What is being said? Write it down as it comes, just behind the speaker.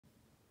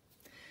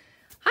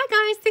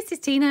this is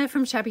Tina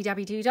from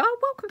Shabbydabbydoodah.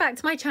 Welcome back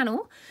to my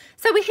channel.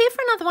 So we're here for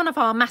another one of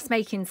our mass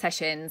making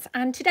sessions,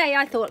 and today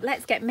I thought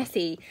let's get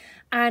messy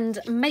and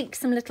make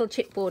some little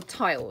chipboard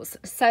tiles.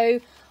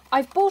 So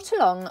I've brought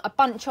along a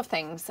bunch of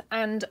things,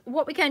 and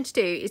what we're going to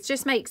do is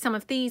just make some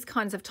of these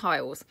kinds of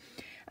tiles,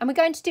 and we're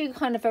going to do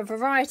kind of a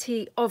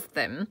variety of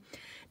them.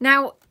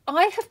 Now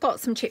I have got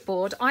some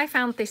chipboard. I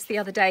found this the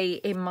other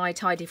day in my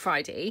Tidy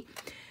Friday.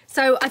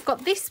 So I've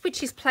got this,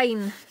 which is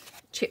plain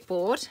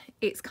chipboard.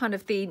 It's kind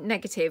of the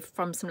negative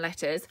from some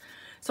letters,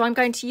 so I'm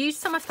going to use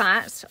some of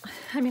that.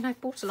 I mean, I've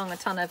brought along a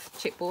ton of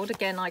chipboard.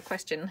 Again, I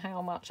question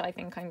how much I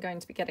think I'm going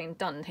to be getting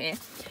done here.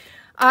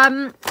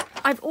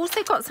 I've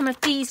also got some of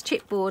these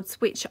chipboards,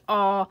 which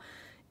are,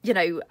 you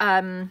know,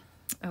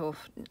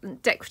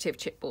 decorative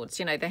chipboards.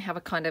 You know, they have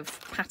a kind of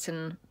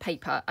pattern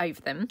paper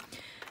over them.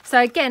 So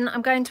again,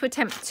 I'm going to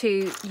attempt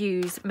to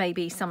use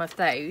maybe some of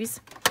those.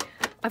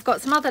 I've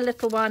got some other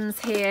little ones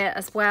here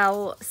as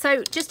well.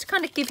 So just to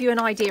kind of give you an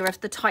idea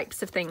of the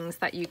types of things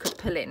that you could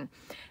pull in.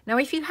 Now,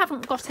 if you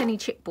haven't got any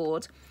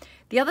chipboard,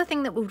 the other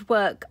thing that would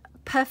work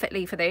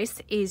perfectly for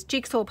this is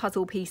jigsaw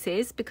puzzle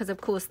pieces, because of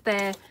course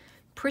they're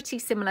pretty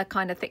similar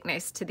kind of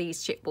thickness to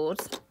these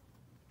chipboards.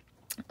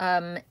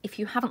 If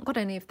you haven't got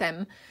any of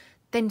them,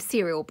 then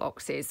cereal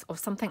boxes or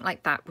something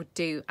like that would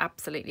do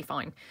absolutely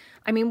fine.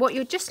 I mean, what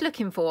you're just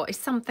looking for is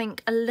something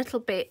a little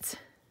bit,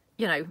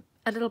 you know,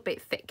 a little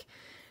bit thick.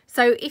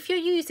 So if you're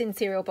using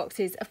cereal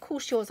boxes, of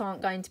course yours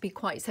aren't going to be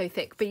quite so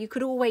thick, but you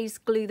could always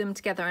glue them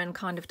together and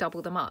kind of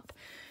double them up.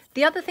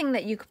 The other thing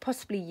that you could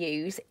possibly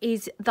use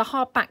is the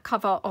hardback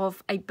cover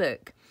of a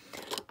book.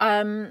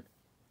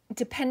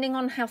 Depending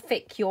on how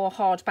thick your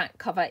hardback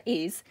cover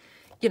is,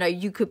 you know,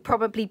 you could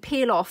probably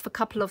peel off a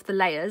couple of the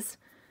layers,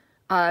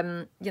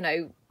 you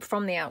know,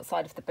 from the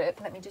outside of the book.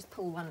 Let me just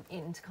pull one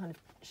in to kind of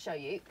show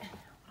you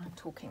what I'm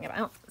talking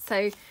about.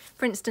 So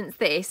for instance,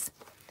 this,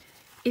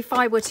 if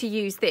I were to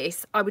use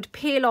this, I would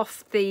peel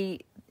off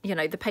the, you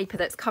know, the paper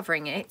that's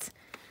covering it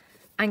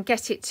and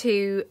get it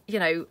to, you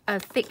know, a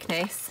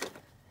thickness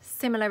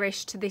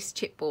similar-ish to this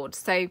chipboard.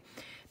 So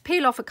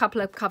peel off a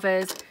couple of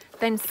covers,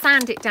 then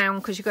sand it down,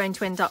 because you're going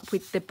to end up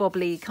with the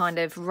bobbly kind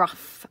of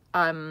rough,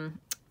 you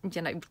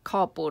know,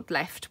 cardboard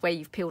left where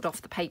you've peeled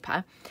off the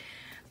paper.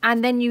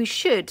 And then you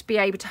should be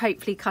able to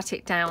hopefully cut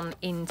it down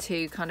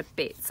into kind of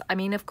bits. I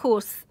mean, of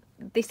course,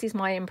 this is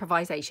my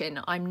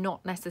improvisation. I'm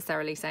not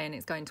necessarily saying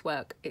it's going to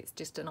work. It's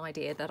just an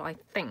idea that I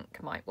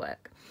think might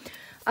work.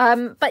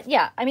 But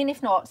yeah, I mean,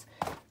 if not,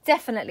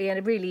 definitely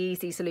a really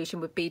easy solution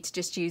would be to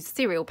just use a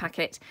cereal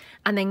packet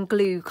and then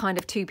glue kind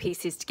of two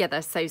pieces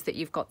together so that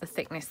you've got the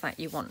thickness that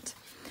you want.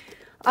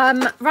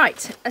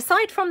 Right,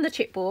 aside from the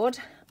chipboard,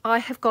 I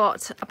have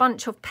got a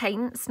bunch of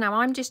paints. Now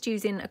I'm just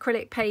using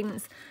acrylic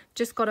paints,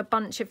 just got a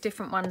bunch of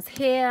different ones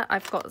here.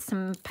 I've got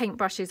some paint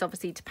brushes,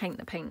 obviously, to paint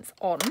the paints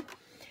on.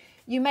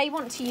 You may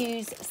want to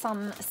use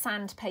some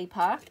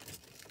sandpaper.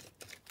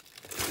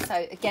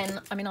 So again,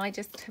 I mean, I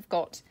just have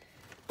got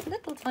a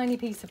little tiny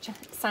piece of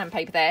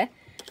sandpaper there.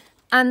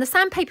 And the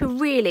sandpaper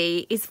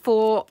really is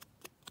for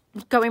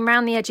going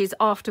around the edges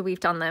after we've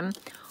done them.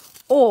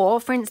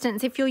 Or, for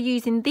instance, if you're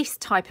using this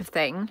type of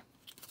thing,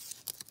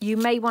 you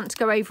may want to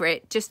go over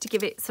it just to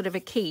give it sort of a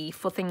key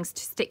for things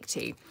to stick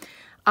to.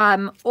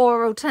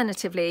 Or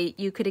alternatively,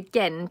 you could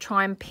again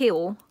try and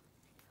peel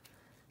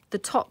the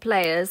top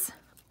layers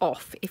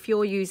off. If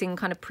you're using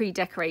kind of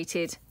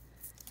pre-decorated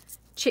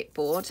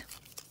chipboard,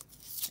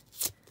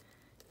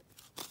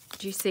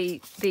 do you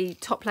see the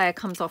top layer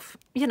comes off?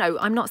 You know,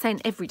 I'm not saying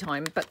every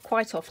time, but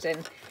quite often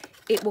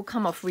it will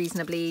come off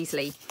reasonably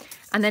easily.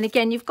 And then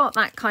again, you've got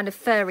that kind of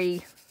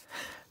furry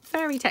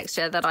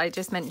texture that I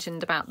just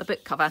mentioned about the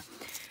book cover.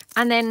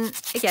 And then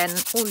again,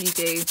 all you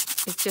do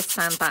is just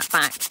sand that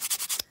back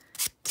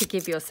to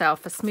give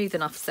yourself a smooth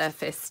enough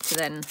surface to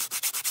then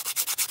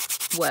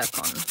work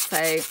on.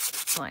 So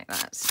like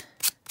that.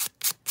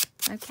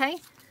 Okay,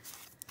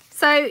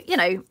 so you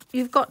know,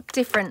 you've got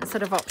different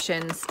sort of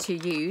options to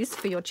use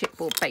for your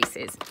chipboard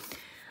bases.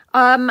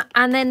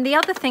 And then the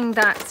other thing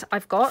that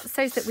I've got,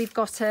 so that we've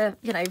got a,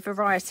 you know,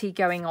 variety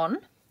going on,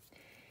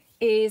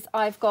 is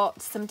I've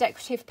got some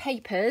decorative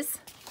papers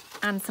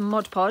and some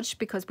Mod Podge,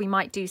 because we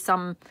might do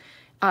some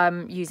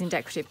using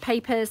decorative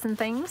papers and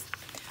things.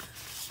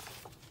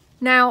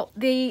 Now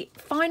the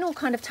final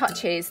kind of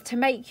touches to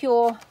make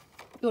your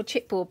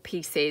chipboard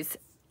pieces,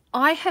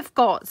 I have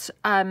got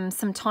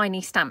some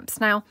tiny stamps.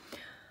 Now,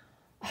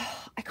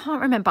 I can't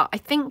remember. I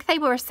think they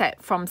were a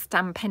set from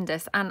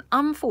Stampendous, and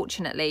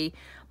unfortunately,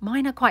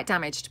 mine are quite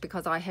damaged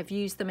because I have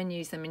used them and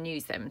used them and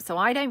used them. So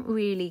I don't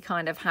really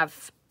kind of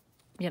have,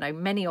 you know,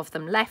 many of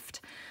them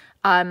left.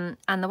 And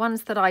the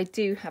ones that I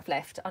do have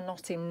left are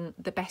not in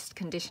the best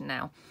condition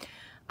now.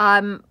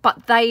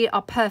 But they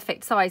are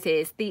perfect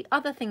sizes. The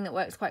other thing that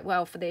works quite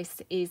well for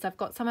this is I've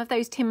got some of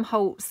those Tim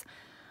Holtz,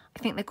 I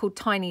think they're called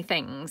Tiny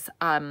Things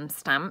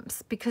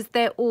stamps, because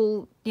they're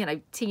all, you know,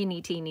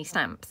 teeny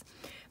stamps.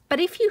 But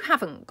if you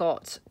haven't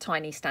got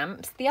tiny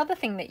stamps, the other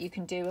thing that you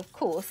can do, of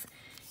course,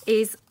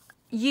 is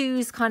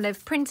use kind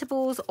of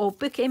printables or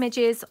book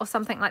images or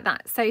something like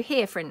that. So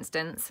here, for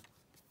instance,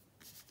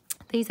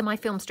 These are my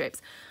film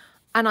strips.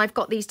 And I've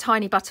got these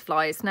tiny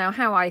butterflies. Now,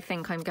 how I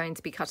think I'm going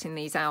to be cutting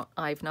these out,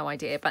 I've no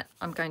idea, but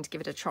I'm going to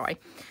give it a try.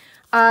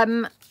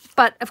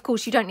 But of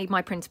course, you don't need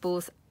my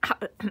printables.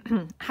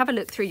 Have a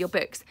look through your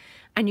books,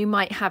 and you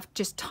might have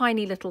just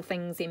tiny little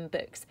things in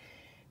books.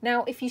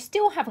 Now, if you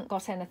still haven't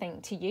got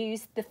anything to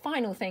use, the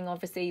final thing,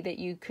 obviously, that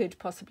you could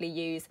possibly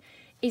use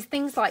is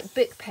things like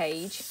book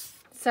page.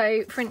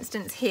 So, for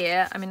instance,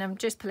 here, I mean, I'm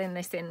just pulling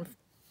this in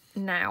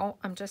now.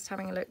 I'm just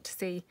having a look to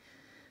see.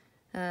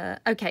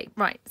 Okay,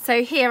 right.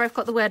 So here I've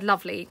got the word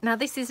lovely. Now,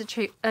 this is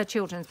a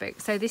children's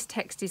book, so this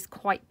text is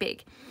quite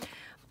big.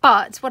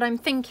 But what I'm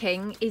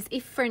thinking is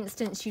if, for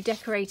instance, you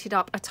decorated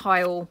up a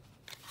tile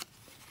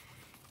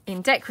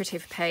in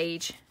decorative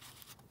page,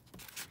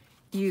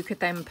 you could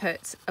then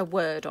put a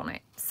word on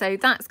it. So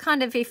that's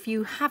kind of if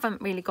you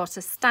haven't really got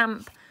a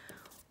stamp,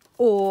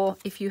 or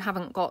if you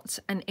haven't got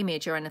an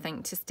image or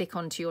anything to stick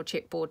onto your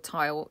chipboard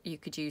tile, you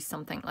could use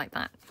something like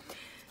that.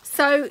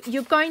 So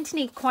you're going to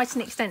need quite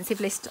an extensive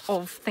list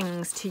of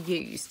things to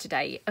use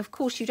today. Of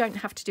course, you don't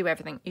have to do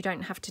everything. You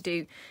don't have to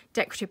do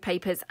decorative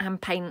papers and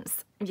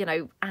paints, you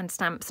know, and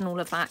stamps and all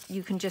of that.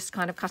 You can just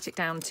kind of cut it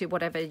down to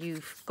whatever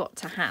you've got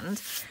to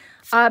hand.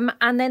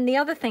 And then the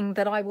other thing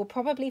that I will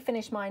probably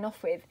finish mine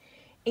off with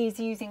is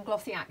using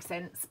glossy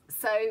accents.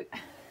 So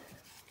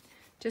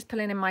just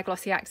pulling in my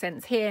glossy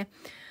accents here.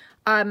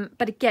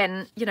 But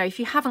again, you know, if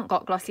you haven't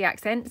got glossy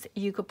accents,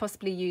 you could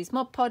possibly use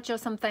Mod Podge or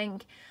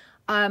something.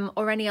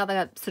 Or any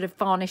other sort of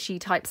varnishy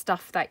type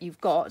stuff that you've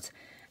got.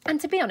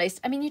 And to be honest,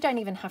 I mean, you don't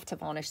even have to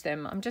varnish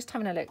them. I'm just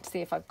having a look to see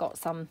if I've got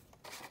some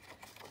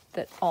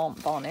that aren't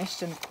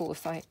varnished. And of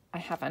course I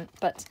haven't,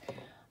 but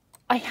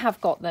I have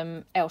got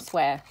them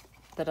elsewhere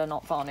that are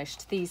not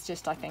varnished. These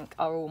just, I think,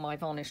 are all my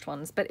varnished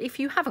ones. But if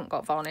you haven't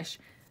got varnish,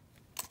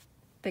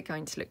 they're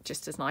going to look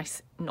just as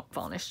nice, not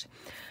varnished.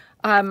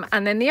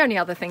 And then the only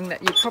other thing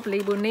that you probably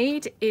will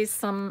need is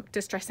some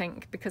distress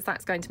ink, because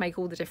that's going to make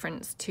all the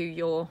difference to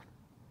your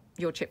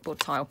chipboard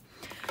tile.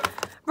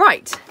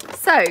 Right,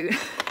 so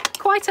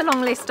quite a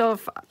long list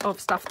of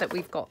stuff that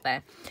we've got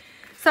there.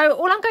 So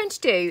all I'm going to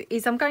do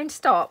is I'm going to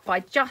start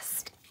by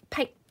just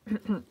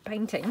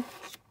painting.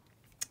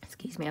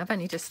 Excuse me, I've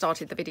only just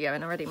started the video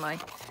and already my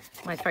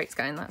throat's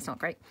going. That's not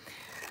great.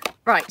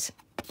 Right,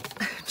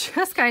 I'm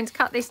just going to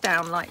cut this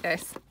down like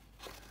this,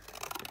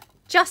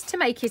 just to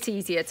make it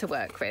easier to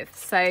work with.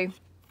 So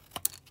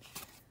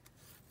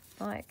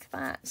like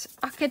that.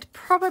 I could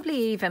probably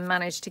even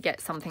manage to get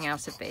something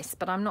out of this,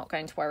 but I'm not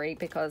going to worry,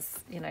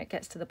 because, you know, it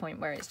gets to the point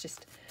where it's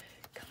just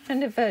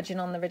kind of verging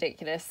on the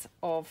ridiculous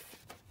of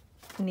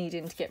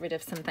needing to get rid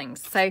of some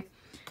things. So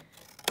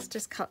let's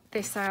just cut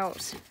this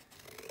out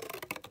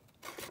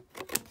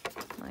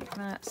like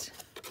that,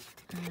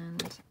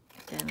 and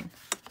again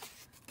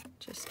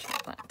just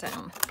chop that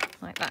down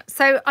like that.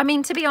 So I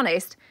mean, to be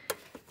honest,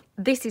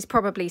 this is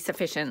probably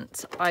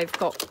sufficient. I've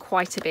got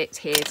quite a bit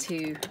here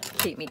to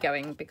keep me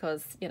going,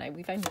 because, you know,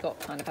 we've only got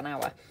kind of an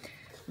hour.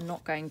 I'm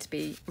not going to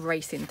be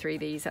racing through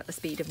these at the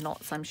speed of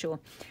knots, I'm sure.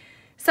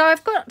 So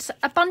I've got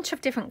a bunch of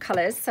different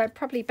colours, so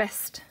probably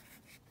best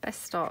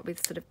start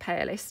with sort of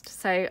palest.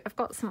 So I've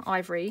got some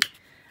ivory,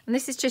 and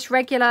this is just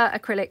regular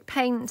acrylic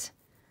paint,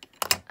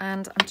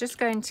 and I'm just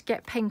going to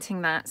get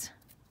painting that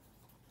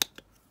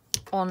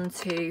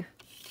onto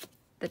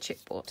the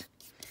chipboard.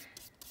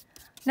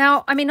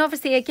 Now, I mean,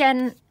 obviously,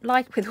 again,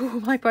 like with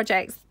all my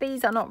projects,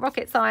 these are not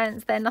rocket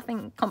science. They're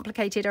nothing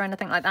complicated or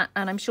anything like that.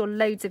 And I'm sure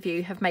loads of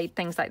you have made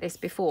things like this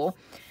before.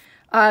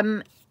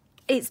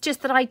 It's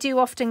just that I do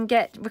often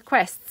get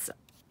requests,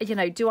 you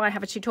know, do I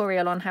have a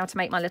tutorial on how to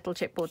make my little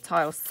chipboard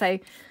tiles? So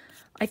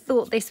I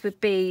thought this would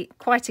be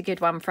quite a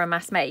good one for a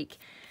mass make.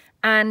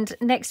 And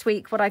next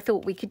week, what I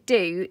thought we could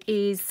do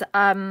is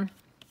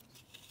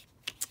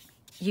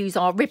use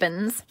our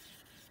ribbons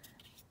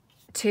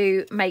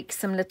to make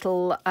some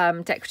little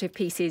decorative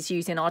pieces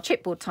using our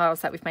chipboard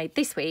tiles that we've made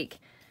this week,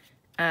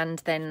 and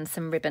then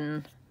some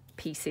ribbon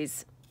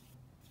pieces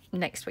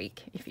next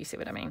week, if you see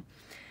what I mean.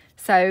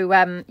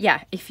 So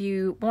yeah, if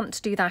you want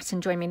to do that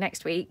and join me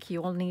next week,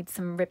 you will need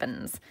some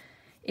ribbons,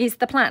 is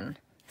the plan.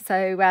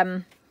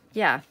 So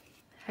yeah,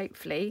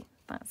 hopefully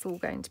that's all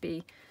going to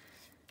be,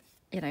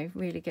 you know,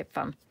 really good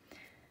fun.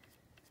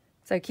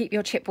 So keep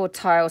your chipboard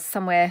tiles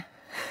somewhere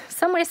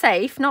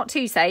safe, not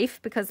too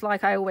safe, because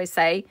like I always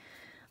say,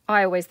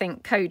 I always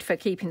think code for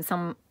keeping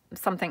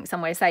something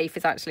somewhere safe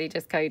is actually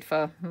just code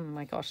for, oh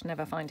my gosh,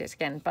 never find it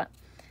again. But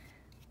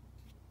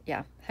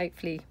yeah,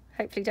 hopefully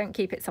don't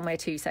keep it somewhere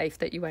too safe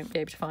that you won't be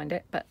able to find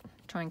it, but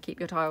try and keep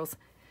your tiles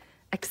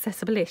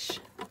accessible-ish.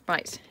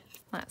 Right,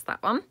 that's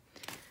that one.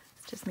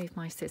 Let's just move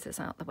my scissors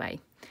out the way.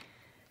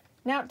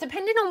 Now,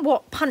 depending on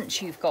what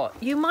punch you've got,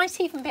 you might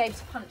even be able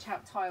to punch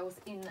out tiles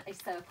in a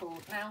circle.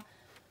 Now,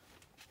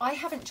 I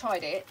haven't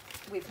tried it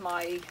with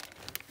my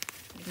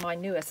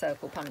newer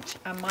circle punch,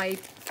 and my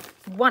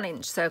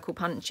 1-inch circle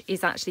punch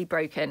is actually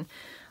broken.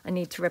 I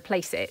need to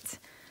replace it.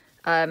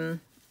 You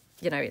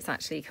know, it's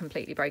actually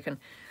completely broken.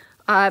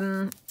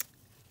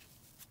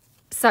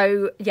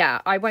 So yeah,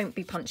 I won't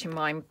be punching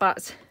mine,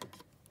 but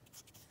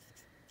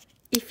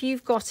if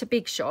you've got a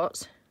Big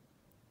Shot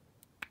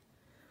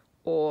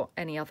or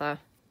any other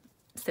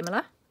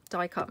similar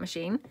die cut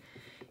machine,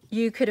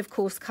 you could of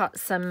course cut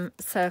some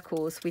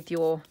circles with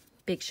your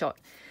Big Shot.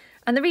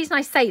 And the reason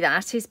I say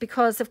that is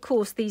because of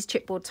course these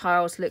chipboard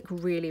tiles look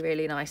really,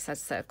 really nice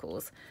as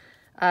circles.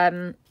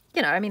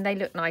 You know, I mean, they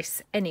look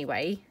nice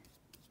anyway,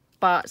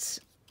 but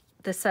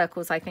the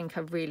circles I think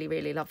are really,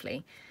 really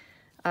lovely.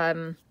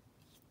 And,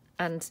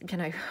 you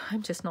know,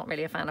 I'm just not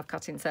really a fan of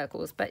cutting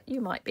circles, but you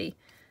might be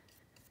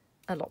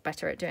a lot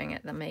better at doing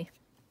it than me.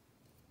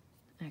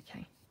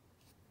 Okay.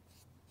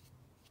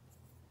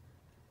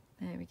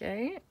 There we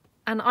go.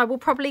 And I will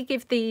probably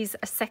give these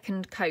a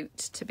second coat,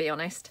 to be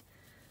honest.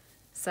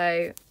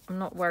 So I'm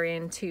not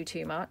worrying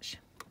too much.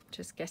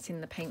 Just getting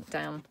the paint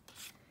down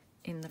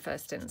in the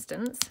first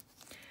instance.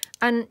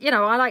 And, you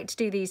know, I like to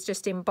do these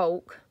just in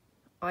bulk,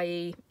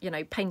 i.e., you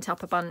know, paint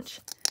up a bunch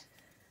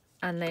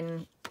and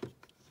then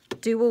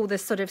do all the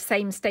sort of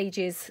same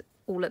stages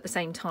all at the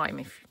same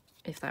time,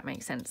 if that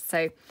makes sense.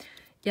 So,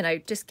 you know,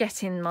 just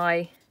getting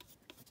my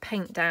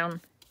paint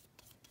down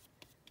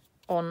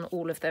on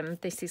all of them.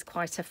 This is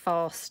quite a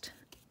fast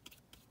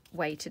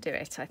way to do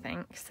it, I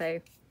think.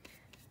 So,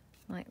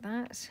 like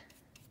that.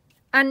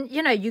 And,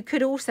 you know, you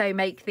could also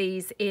make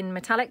these in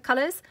metallic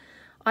colours.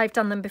 I've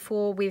done them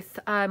before with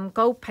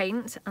gold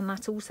paint, and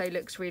that also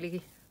looks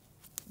really,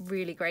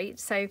 really great.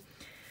 So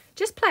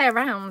just play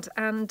around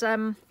and,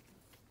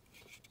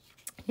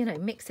 you know,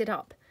 mix it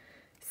up.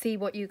 See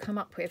what you come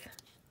up with.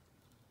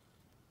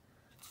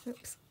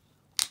 Oops.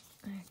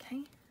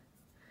 Okay.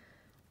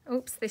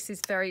 Oops, this is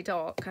very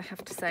dark, I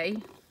have to say.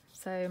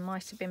 So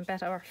might have been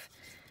better off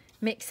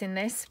mixing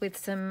this with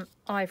some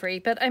ivory.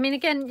 But, I mean,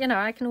 again, you know,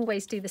 I can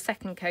always do the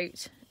second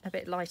coat a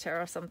bit lighter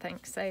or something.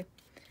 So...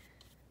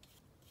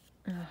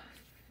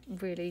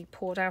 really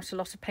poured out a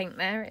lot of paint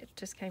there. It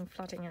just came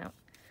flooding out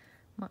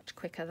much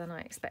quicker than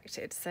I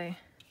expected. So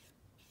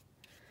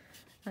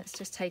let's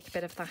just take a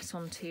bit of that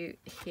onto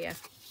here.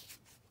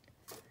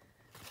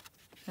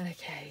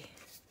 Okay.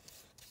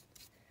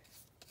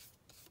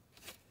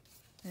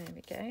 There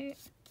we go.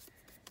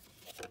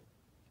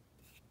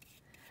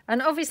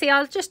 And obviously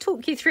I'll just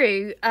talk you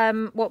through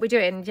what we're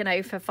doing, you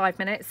know, for 5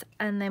 minutes,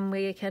 and then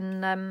we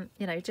can,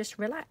 you know, just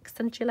relax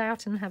and chill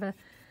out and have a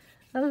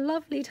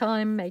lovely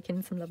time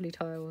making some lovely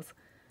tiles.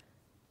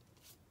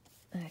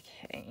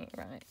 Okay,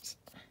 right.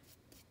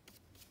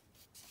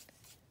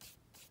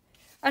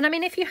 And I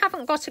mean, if you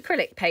haven't got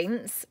acrylic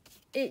paints,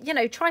 you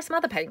know, try some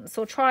other paints,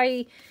 or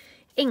try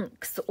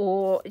inks,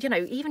 or, you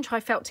know, even try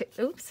felt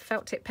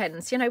tip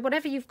pens, you know,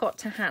 whatever you've got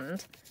to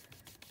hand.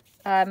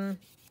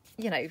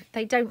 You know,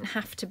 they don't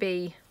have to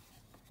be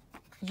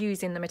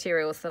using the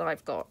materials that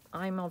I've got.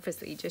 I'm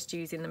obviously just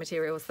using the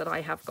materials that I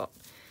have got,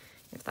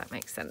 if that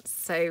makes sense.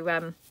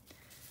 So,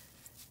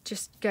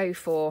 just go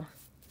for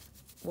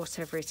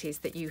whatever it is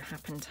that you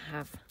happen to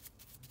have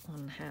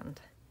on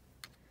hand.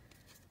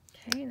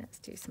 Okay, let's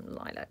do some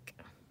lilac.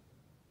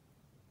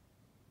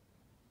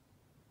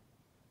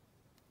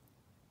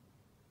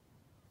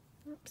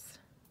 Oops.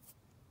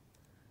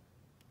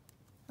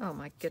 Oh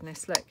my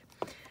goodness, look.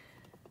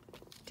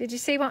 Did you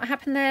see what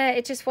happened there?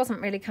 It just wasn't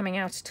really coming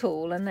out at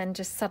all, and then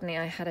just suddenly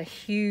I had a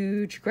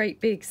huge, great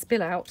big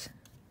spill out.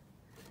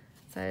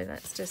 So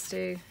let's just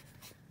do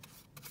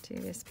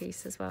this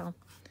piece as well,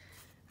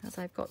 as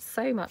I've got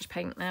so much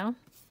paint now.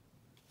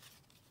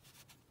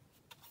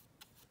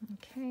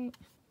 Okay.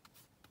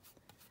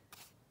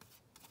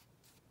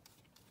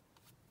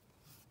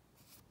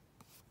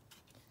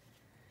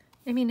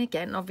 I mean,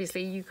 again,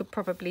 obviously you could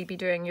probably be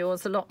doing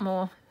yours a lot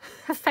more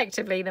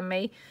effectively than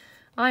me.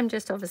 I'm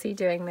just obviously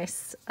doing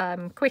this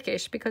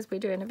quickish because we're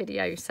doing a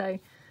video. So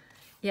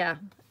yeah,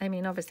 I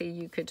mean, obviously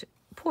you could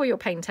pour your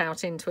paint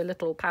out into a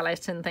little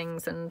palette and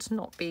things and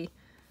not be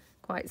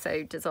quite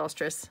so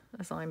disastrous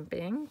as I'm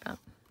being, but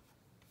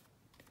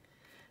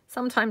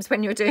sometimes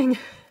when you're doing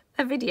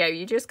a video,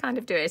 you just kind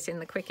of do it in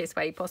the quickest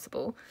way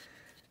possible.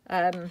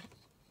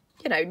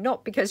 You know,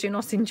 not because you're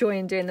not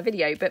enjoying doing the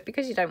video, but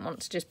because you don't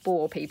want to just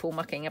bore people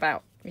mucking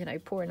about, you know,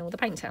 pouring all the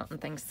paint out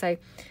and things. So,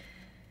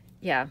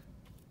 yeah.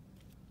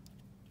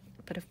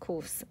 But of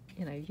course,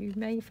 you know, you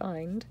may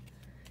find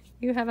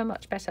you have a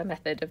much better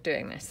method of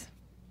doing this.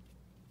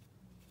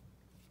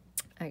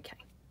 Okay.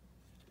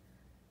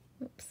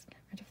 Oops, get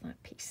rid of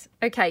that piece.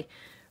 Okay,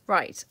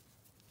 right.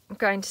 I'm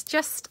going to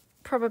just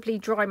probably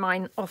dry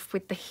mine off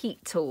with the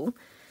heat tool.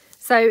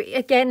 So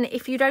again,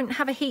 if you don't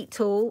have a heat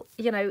tool,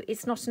 you know,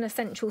 it's not an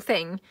essential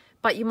thing,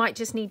 but you might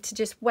just need to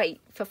just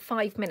wait for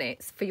 5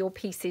 minutes for your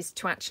pieces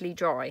to actually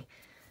dry.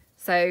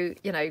 So,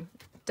 you know,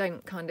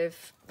 don't kind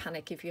of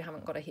panic if you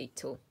haven't got a heat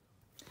tool.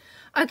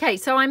 Okay,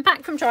 so I'm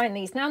back from drying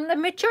these. Now, the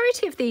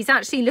majority of these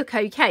actually look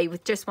okay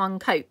with just one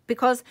coat,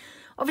 because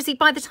obviously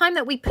by the time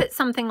that we put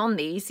something on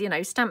these, you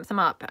know, stamp them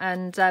up,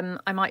 and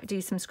I might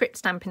do some script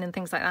stamping and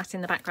things like that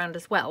in the background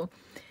as well,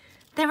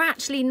 they're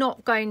actually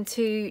not going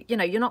to, you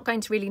know, you're not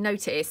going to really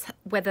notice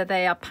whether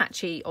they are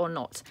patchy or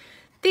not.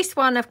 This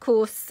one, of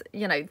course,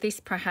 you know, this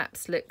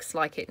perhaps looks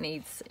like it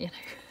needs, you know,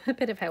 a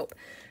bit of help.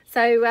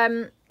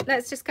 So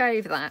let's just go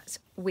over that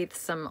with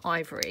some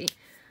ivory.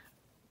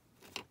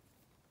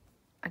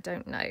 I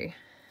don't know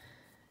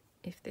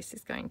if this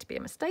is going to be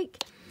a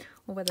mistake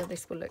or whether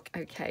this will look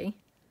okay.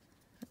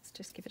 Let's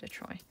just give it a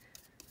try.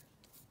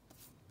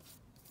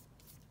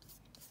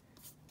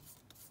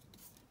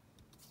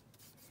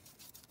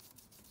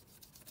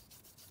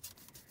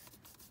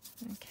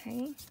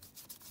 Okay.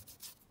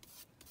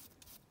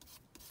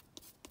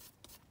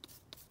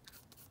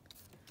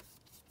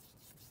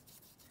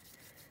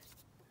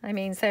 I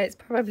mean, so it's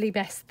probably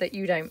best that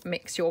you don't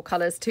mix your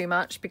colours too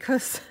much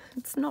because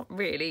it's not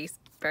really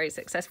very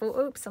successful.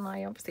 Oops, and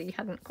I obviously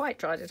hadn't quite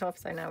dried it off,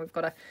 so now we've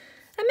got a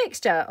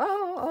mixture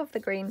of the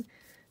green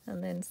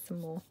and then some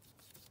more.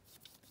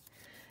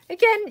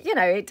 Again, you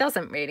know, it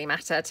doesn't really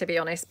matter, to be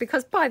honest,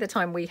 because by the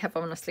time we have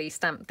honestly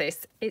stamped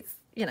this, it's,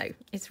 you know,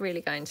 it's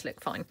really going to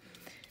look fine.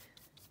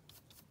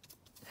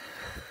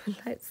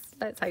 Let's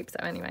hope so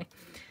anyway.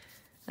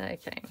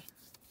 Okay.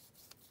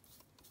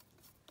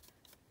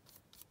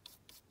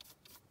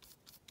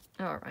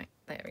 All right,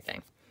 there we go.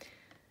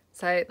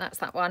 So that's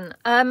that one.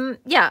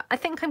 Yeah, I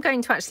think I'm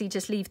going to actually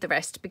just leave the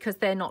rest because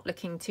they're not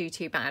looking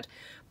too bad.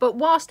 But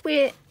whilst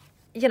we're,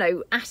 you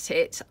know, at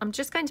it, I'm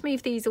just going to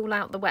move these all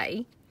out the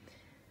way.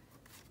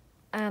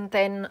 And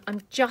then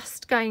I'm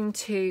just going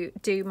to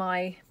do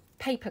my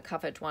paper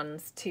covered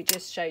ones to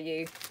just show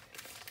you,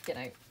 you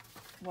know,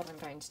 what I'm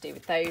going to do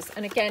with those.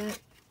 And again,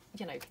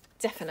 you know,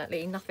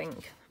 definitely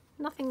nothing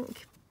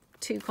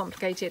too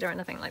complicated or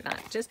anything like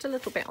that. Just a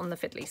little bit on the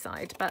fiddly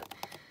side, but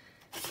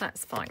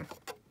that's fine.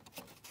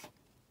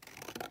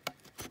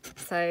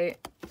 So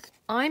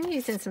I'm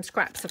using some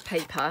scraps of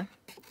paper.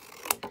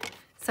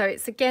 So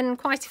it's again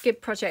quite a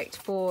good project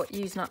for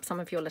using up some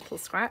of your little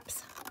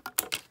scraps.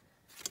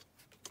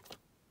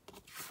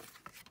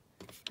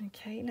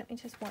 Okay, let me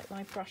just wipe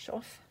my brush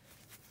off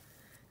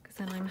because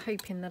then I'm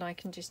hoping that I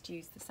can just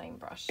use the same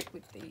brush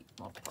with the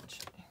Mod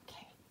Podge.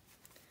 Okay.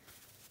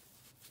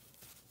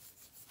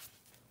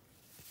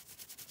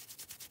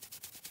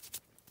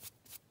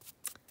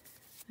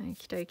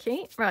 Okie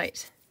dokie.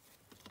 Right.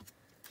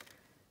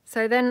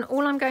 So then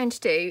all I'm going to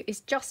do is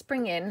just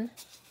bring in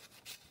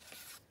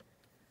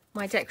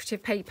my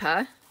decorative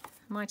paper.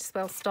 Might as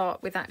well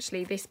start with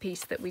actually this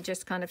piece that we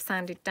just kind of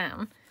sanded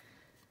down.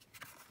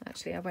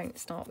 Actually, I won't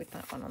start with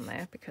that one on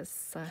there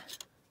because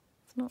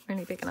it's not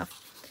really big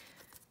enough.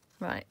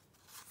 Right.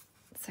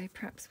 So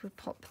perhaps we'll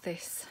pop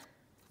this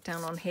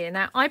down on here.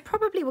 Now, I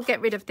probably will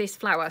get rid of this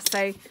flower.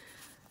 So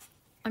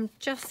I'm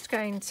just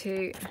going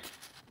to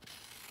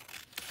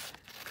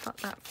cut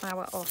that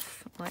flower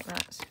off like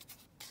that.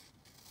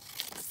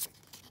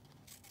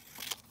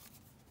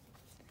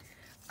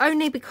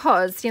 Only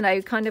because, you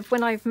know, kind of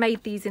when I've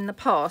made these in the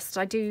past,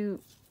 I do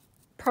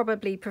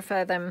probably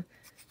prefer them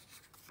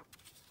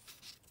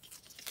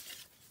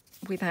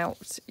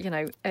without, you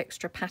know,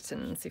 extra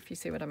patterns, if you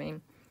see what I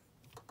mean.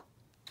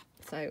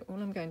 So all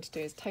I'm going to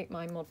do is take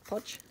my Mod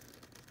Podge.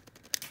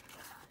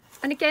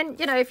 And again,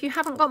 you know, if you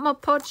haven't got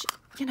Mod Podge,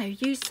 you know,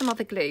 use some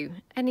other glue.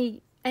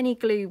 Any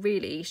glue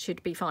really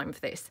should be fine for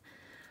this.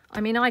 I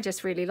mean, I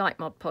just really like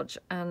Mod Podge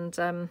and,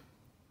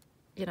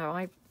 you know,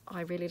 I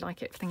really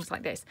like it for things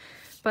like this.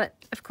 But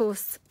of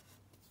course,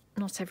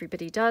 not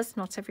everybody does.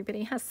 Not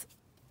everybody has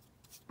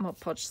Mod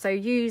Podge. So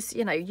use,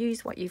 you know,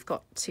 use what you've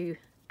got to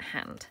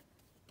hand.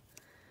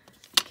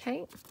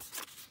 Okay.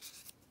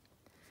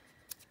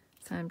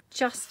 So I'm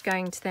just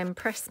going to then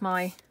press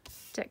my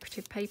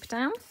decorative paper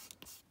down.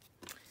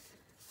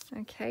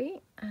 Okay,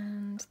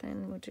 and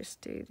then we'll just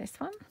do this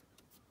one.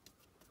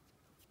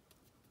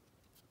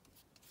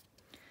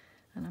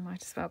 And I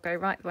might as well go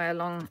right the way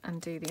along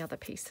and do the other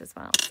piece as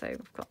well. So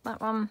we've got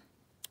that one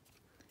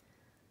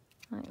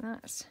like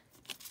that.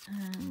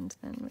 And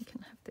then we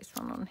can have this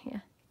one on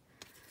here.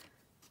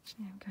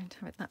 Actually, I'm going to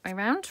have it that way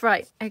around.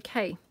 Right,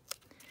 okay.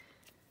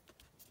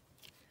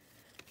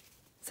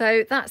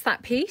 So that's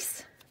that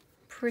piece.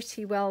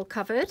 Pretty well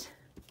covered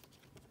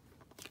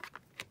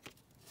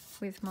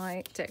with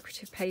my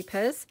decorative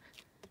papers.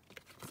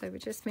 So we'll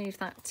just move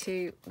that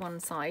to one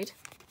side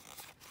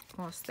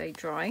whilst they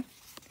dry.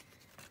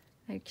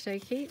 Okie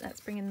dokie, let's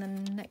bring in the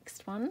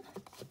next one.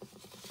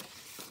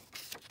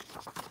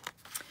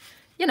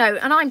 You know,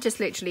 and I'm just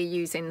literally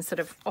using sort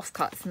of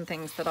offcuts and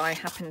things that I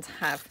happen to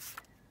have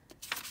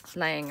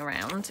laying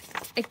around.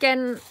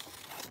 Again,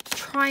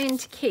 trying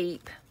to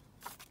keep,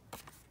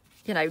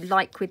 you know,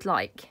 like with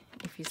like,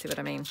 if you see what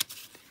I mean.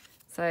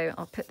 So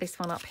I'll put this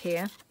one up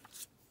here.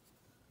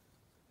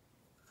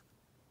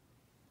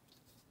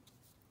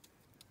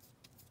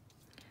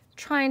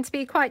 Trying to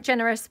be quite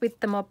generous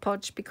with the Mod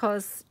Podge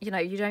because, you know,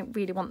 you don't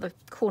really want the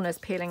corners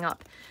peeling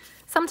up.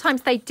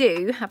 Sometimes they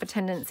do have a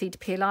tendency to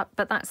peel up,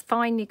 but that's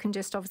fine. You can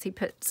just obviously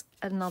put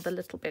another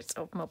little bit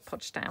of Mod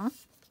Podge down.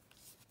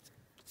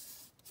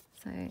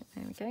 So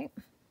there we go.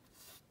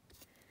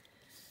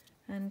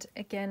 And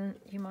again,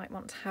 you might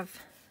want to have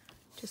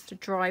just a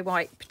dry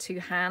wipe to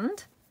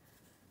hand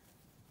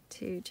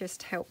to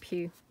just help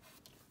you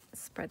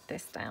spread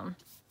this down.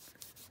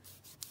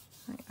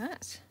 like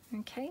that.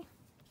 Okay,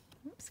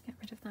 oops, get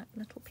rid of that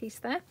little piece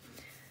there.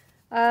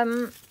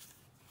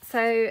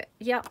 So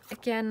yeah,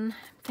 again,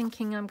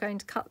 thinking I'm going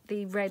to cut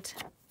the red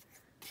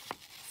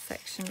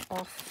section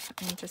off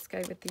and just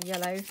go with the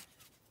yellow,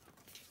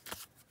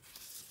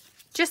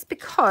 just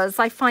because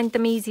I find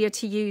them easier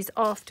to use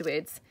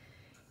afterwards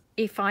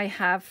if I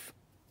have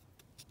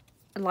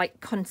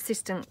like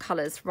consistent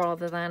colours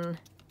rather than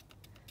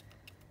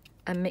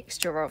a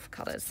mixture of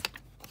colours.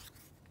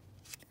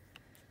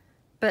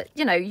 But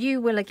you know,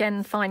 you will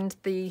again find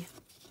the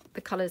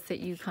colours that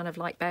you kind of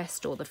like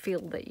best, or the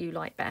feel that you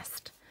like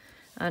best.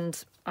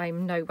 And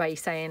I'm no way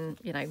saying,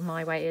 you know,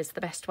 my way is the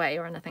best way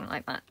or anything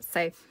like that.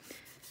 So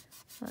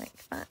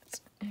like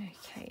that.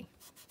 Okay.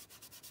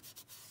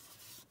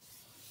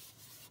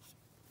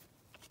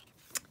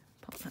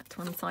 Pop that to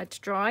one side to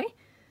dry.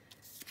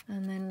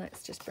 And then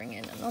let's just bring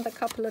in another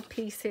couple of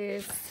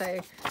pieces.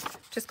 So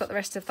just got the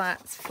rest of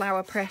that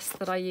flower press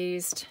that I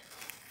used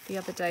the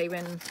other day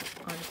when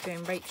I was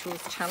doing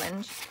Rachel's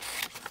challenge.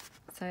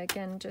 So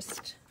again,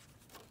 just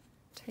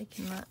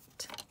taking that,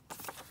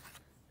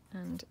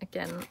 and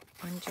again,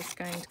 I'm just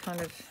going to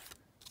kind of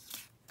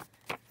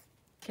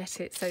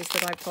get it so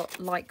that I've got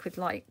like with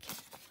like.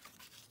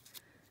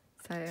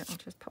 So I'll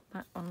just pop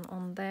that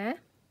on there.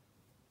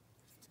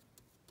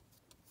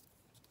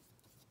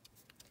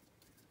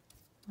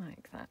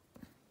 Like that.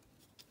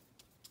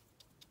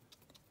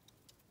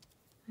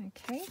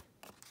 Okay,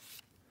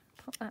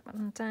 pop that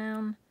one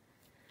down,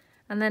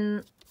 and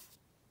then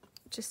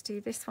just do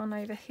this one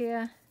over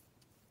here,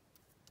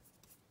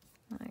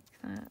 like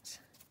that.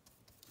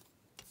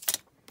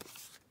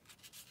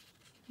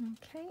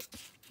 Okay,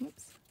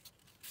 oops,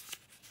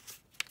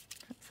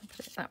 perhaps I'll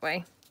put it that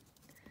way.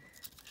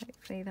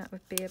 Hopefully that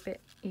would be a bit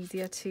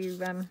easier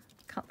to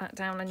cut that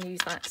down and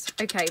use that.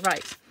 Okay,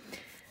 right.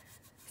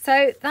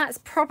 So that's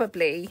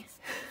probably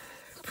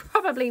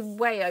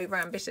way over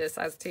ambitious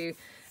as to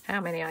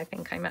how many I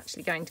think I'm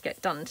actually going to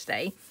get done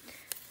today.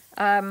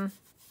 Right,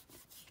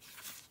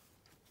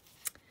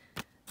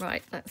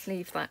 let's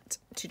leave that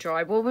to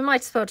dry. Well, we might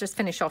as well just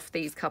finish off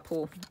these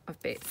couple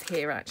of bits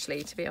here,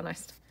 actually, to be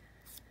honest,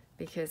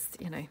 because,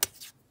 you know,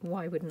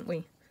 why wouldn't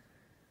we?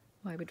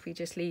 Why would we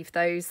just leave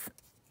those?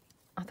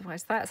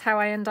 Otherwise, that's how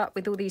I end up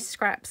with all these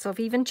scraps of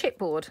even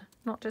chipboard,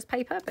 not just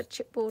paper, but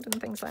chipboard and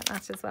things like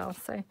that as well.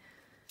 So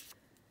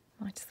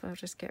might as well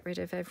just get rid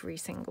of every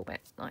single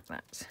bit like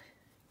that.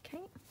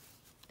 Okay.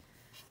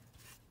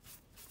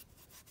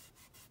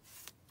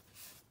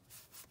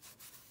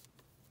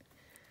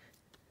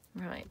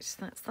 Right,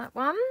 that's that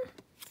one.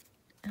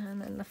 And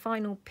then the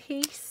final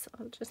piece,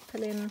 I'll just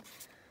pull in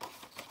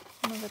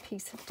another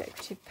piece of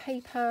decorative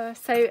paper.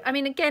 So, I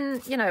mean,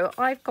 again, you know,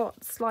 I've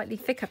got slightly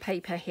thicker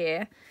paper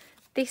here.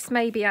 This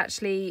maybe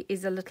actually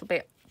is a little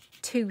bit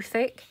too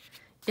thick.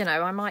 You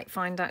know, I might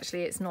find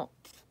actually it's not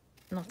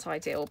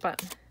ideal,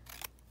 but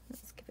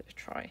let's give it a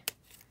try.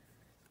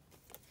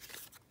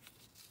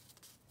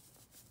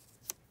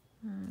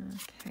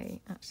 Okay,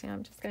 actually,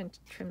 I'm just going to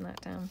trim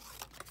that down.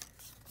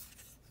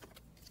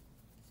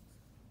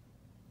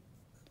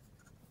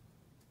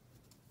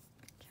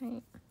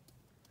 Okay.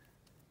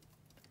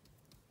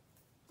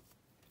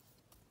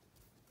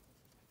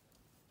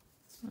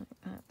 Like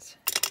that.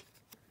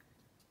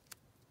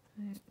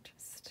 So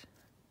just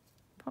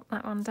pop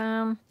that one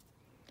down.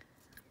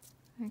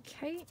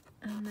 Okay,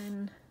 and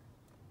then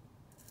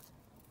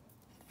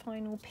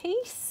final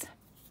piece.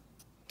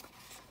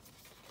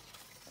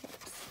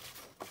 Oops.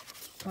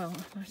 Well,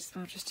 I might as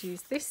well just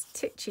use this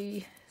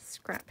titchy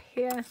scrap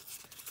here.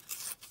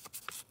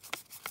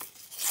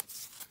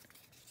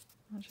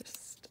 I'll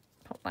just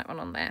pop that one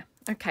on there.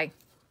 Okay,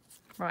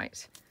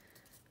 right.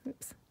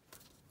 Oops.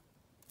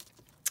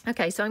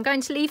 Okay, so I'm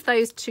going to leave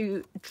those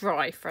to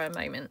dry for a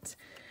moment,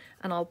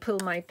 and I'll pull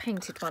my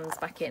painted ones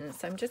back in.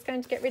 So I'm just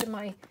going to get rid of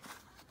my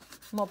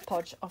Mod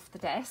Podge off the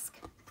desk,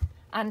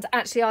 and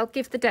actually I'll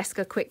give the desk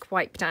a quick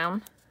wipe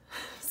down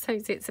so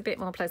it's a bit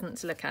more pleasant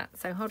to look at.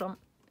 So hold on.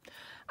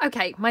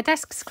 Okay, my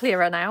desk's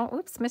clearer now.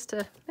 Oops, missed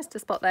a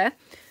spot there.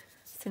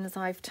 As soon as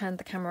I've turned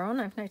the camera on,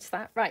 I've noticed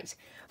that. Right,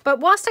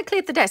 but whilst I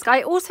cleared the desk,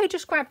 I also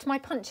just grabbed my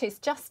punches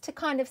just to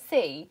kind of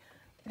see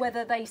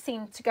whether they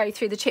seemed to go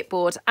through the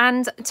chipboard,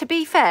 and to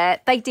be fair,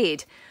 they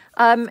did.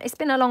 It's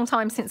been a long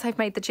time since I've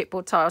made the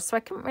chipboard tiles, so I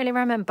couldn't really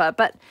remember,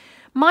 but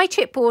my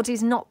chipboard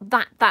is not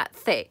that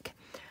thick.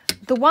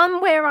 The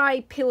one where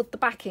I peeled the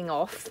backing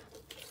off,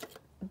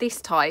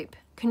 this type,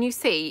 can you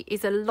see,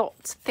 is a lot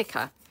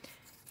thicker.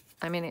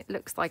 I mean, it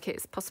looks like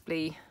it's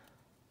possibly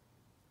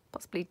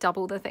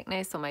double the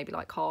thickness, or maybe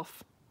like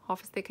half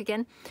as thick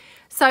again.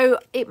 So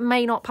it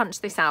may not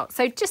punch this out.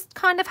 So just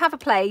kind of have a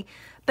play,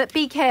 but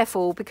be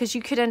careful because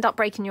you could end up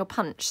breaking your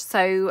punch.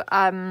 So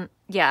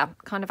yeah,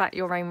 kind of at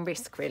your own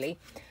risk, really.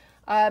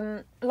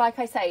 Like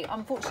I say,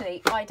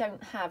 unfortunately, I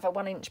don't have a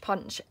 1-inch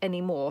punch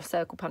anymore,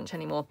 circle punch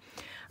anymore.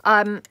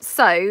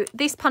 So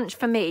this punch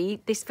for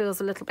me, this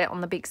feels a little bit on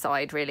the big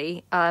side,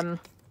 really. I've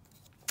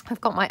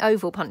got my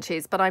oval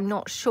punches, but I'm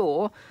not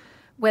sure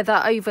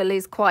whether oval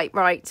is quite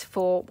right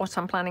for what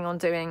I'm planning on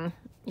doing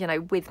you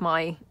know, with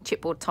my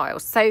chipboard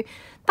tiles. So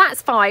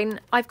that's fine.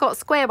 I've got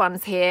square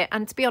ones here,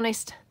 and to be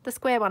honest, the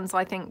square ones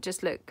I think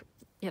just look,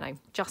 you know,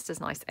 just as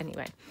nice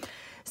anyway.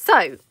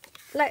 So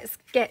let's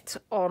get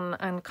on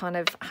and kind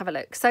of have a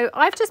look. So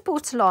I've just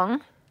brought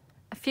along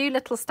a few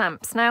little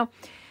stamps. Now,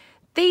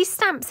 these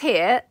stamps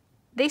here,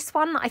 this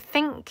one I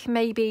think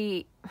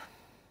maybe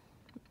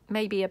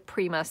a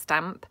Prima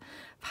stamp.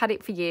 I've had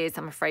it for years,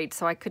 I'm afraid,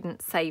 so I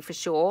couldn't say for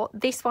sure.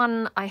 This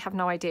one, I have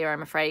no idea,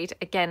 I'm afraid.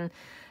 Again,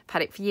 I've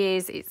had it for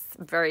years. It's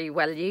very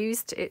well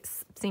used.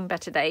 It's seen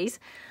better days.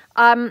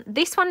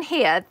 This one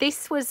here,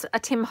 this was a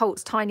Tim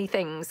Holtz Tiny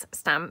Things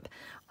stamp.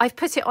 I've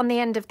put it on the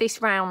end of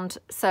this round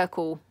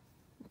circle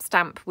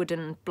stamp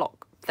wooden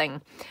block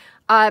thing.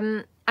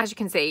 As you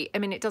can see, I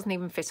mean, it doesn't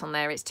even fit on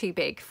there. It's too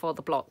big for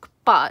the block,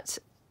 but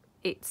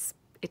it's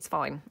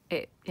fine.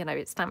 It, you know,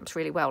 it stamps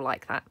really well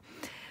like that.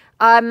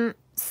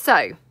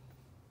 So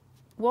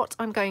what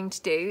I'm going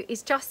to do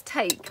is just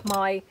take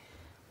my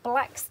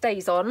black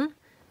StazOn.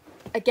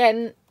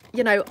 Again,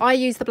 you know, I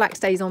use the black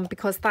StazOn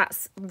because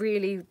that's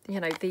really, you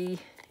know, the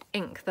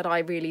ink that I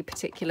really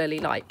particularly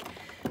like.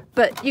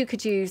 But you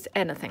could use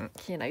anything,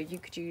 you know, you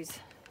could use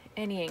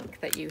any ink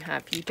that you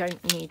have. You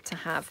don't need to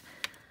have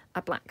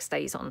a black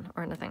StazOn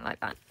or anything like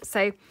that.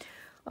 So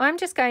I'm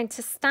just going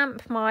to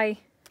stamp my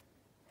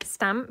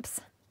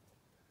stamps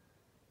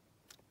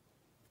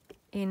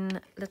in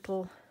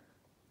little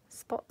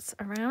spots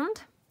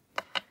around.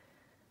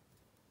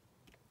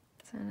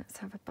 So let's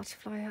have a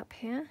butterfly up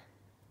here,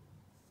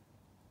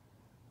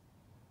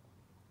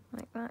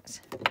 like that.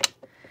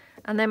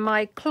 And then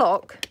my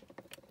clock,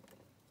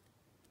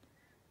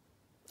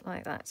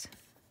 like that.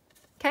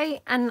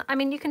 Okay, and I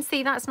mean, you can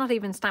see that's not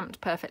even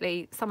stamped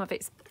perfectly. Some of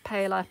it's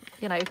paler,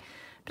 you know,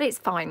 but it's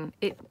fine.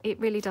 It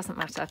really doesn't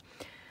matter.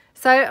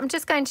 So I'm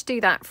just going to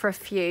do that for a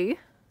few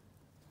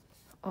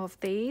of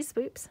these.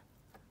 Whoops,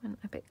 went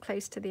a bit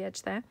close to the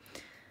edge there,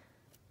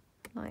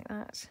 like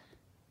that.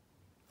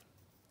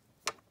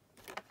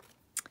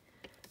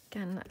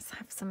 Again, let's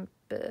have some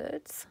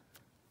birds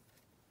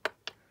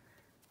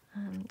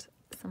and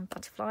some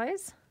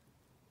butterflies.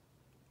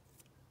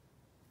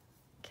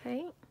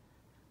 Okay.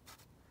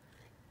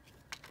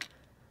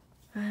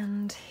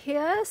 And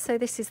here, so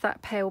this is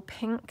that pale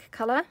pink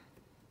colour.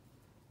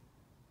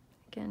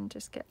 Again,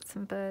 just get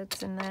some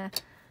birds in there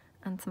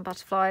and some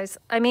butterflies.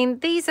 I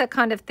mean, these are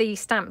kind of the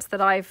stamps that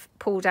I've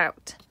pulled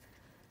out,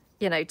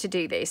 you know, to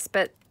do this.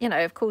 But, you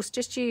know, of course,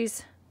 just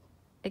use,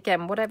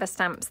 again, whatever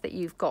stamps that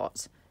you've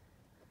got,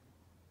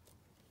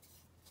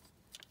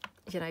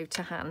 you know,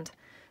 to hand.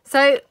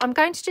 So I'm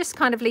going to just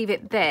kind of leave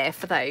it there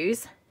for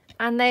those.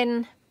 And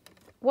then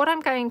what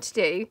I'm going to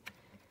do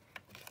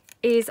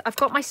is I've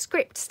got my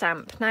script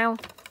stamp. Now,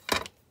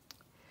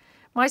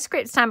 my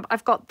script stamp,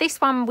 I've got this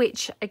one,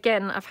 which,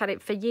 again, I've had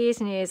it for years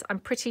and years. I'm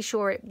pretty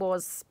sure it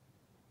was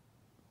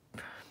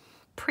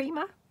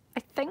Prima,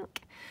 I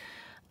think.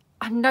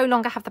 I no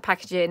longer have the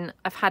packaging.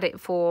 I've had it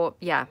for,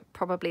 yeah,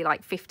 probably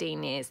like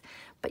 15 years.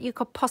 But you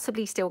could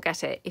possibly still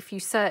get it. If you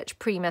search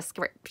Prima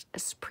script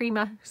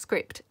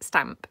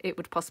stamp, it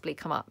would possibly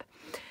come up.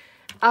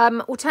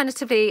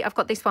 Alternatively, I've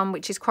got this one,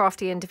 which is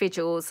Crafty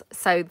Individuals.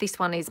 So this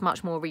one is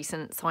much more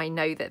recent, so I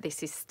know that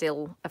this is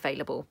still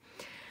available.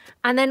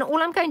 And then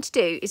all I'm going to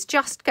do is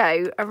just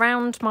go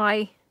around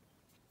my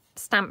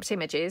stamped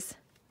images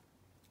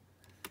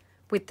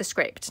with the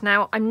script.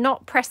 Now, I'm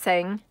not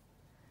pressing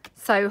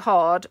so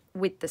hard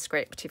with the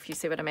script, if you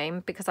see what I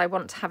mean, because I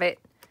want to have it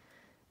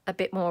a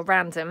bit more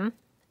random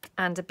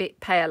and a bit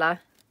paler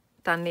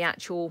than the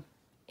actual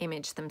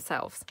image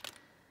themselves,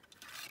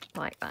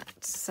 like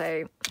that.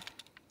 So,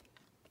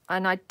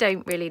 and I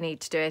don't really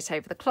need to do it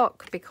over the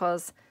clock,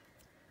 because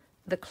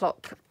the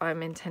clock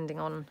I'm intending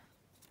on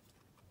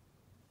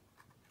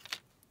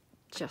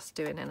just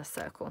doing in a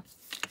circle.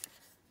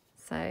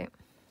 So,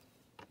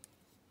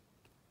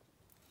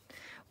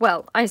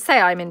 well, I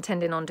say I'm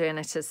intending on doing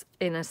it as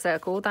in a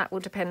circle. That will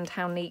depend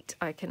how neat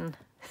I can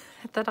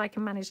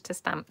manage to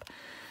stamp.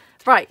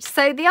 Right,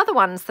 so the other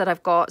ones that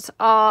I've got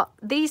are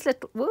these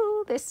little,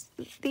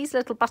 these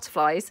little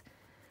butterflies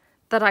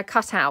that I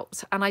cut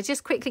out, and I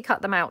just quickly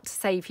cut them out to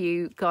save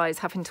you guys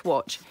having to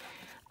watch,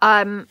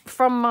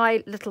 from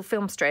my little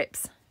film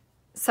strips.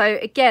 So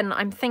again,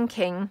 I'm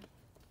thinking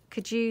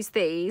could use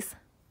these,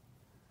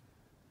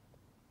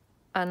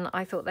 and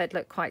I thought they'd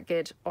look quite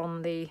good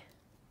on the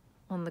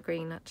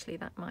green. Actually,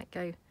 that might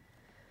go,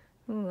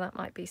 ooh, that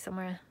might be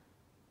somewhere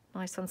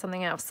nice on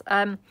something else.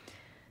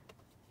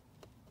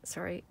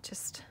 Sorry,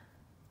 just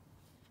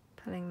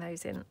pulling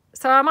those in.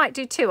 So I might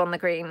do 2 on the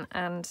green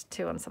and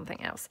 2 on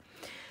something else.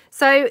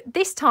 So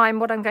this time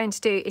what I'm going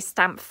to do is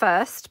stamp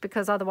first,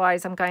 because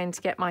otherwise I'm going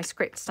to get my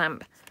script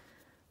stamp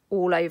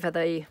all over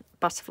the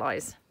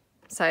butterflies.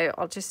 So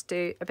I'll just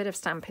do a bit of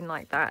stamping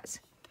like that.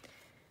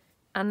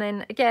 And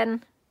then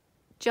again,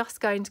 just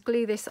going to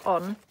glue this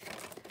on.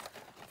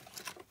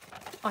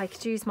 I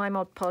could use my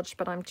Mod Podge,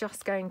 but I'm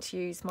just going to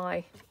use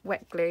my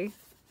wet glue.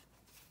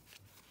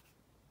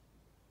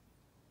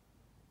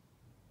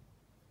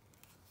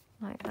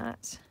 Like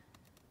that.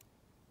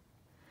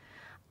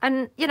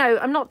 And, you know,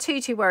 I'm not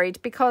too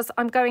worried because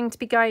I'm going to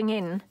be going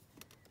in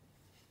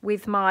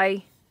with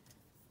my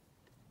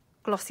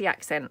glossy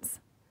accents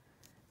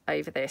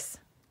over this.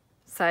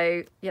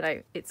 So, you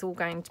know, it's all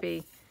going to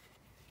be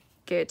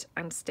good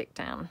and stick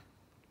down.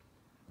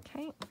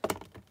 Okay.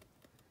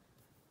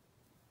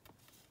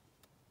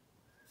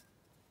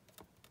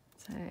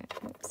 So,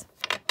 oops.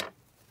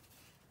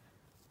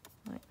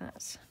 Like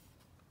that.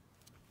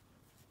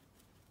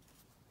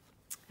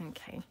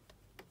 Okay.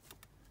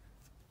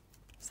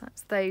 So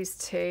that's those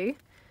two.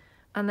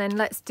 And then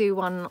let's do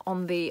one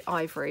on the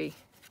ivory.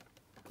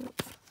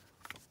 Oops.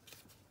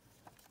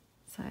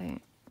 So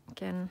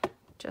again,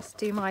 just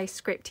do my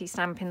scripty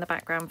stamp in the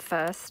background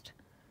first.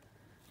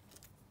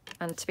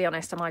 And to be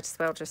honest, I might as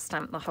well just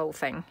stamp the whole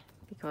thing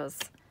because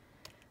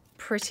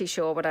pretty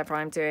sure whatever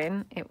I'm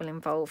doing, it will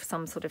involve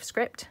some sort of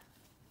script.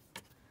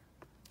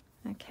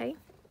 Okay.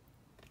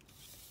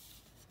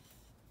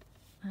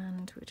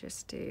 And we'll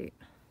just do,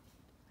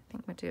 I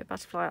think we'll do a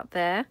butterfly up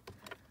there.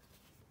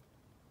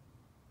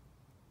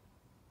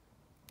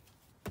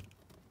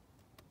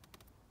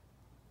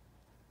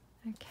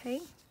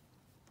 Okay.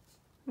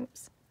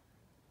 Oops.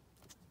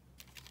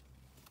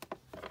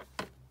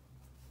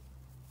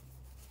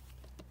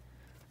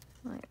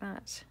 Like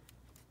that.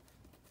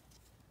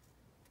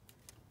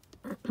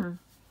 Then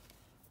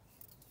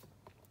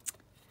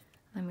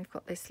we've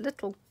got this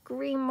little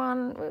green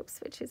one, whoops,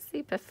 which is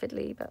super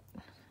fiddly, but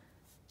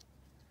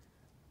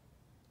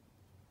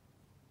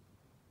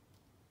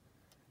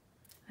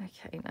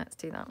okay, let's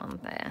do that one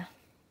there.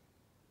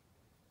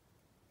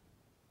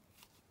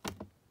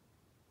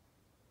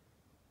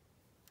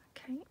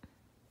 Okay.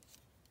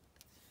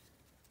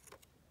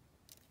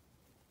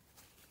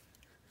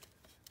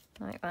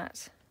 Like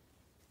that.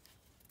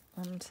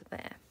 Onto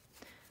there.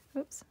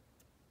 Oops.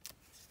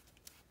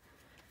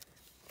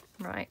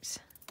 Right.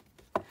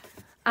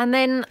 And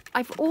then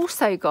I've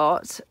also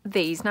got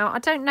these. Now, I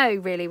don't know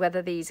really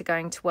whether these are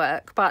going to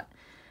work, but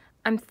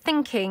I'm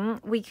thinking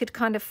we could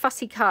kind of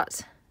fussy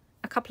cut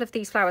a couple of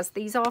these flowers.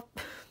 These are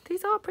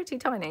pretty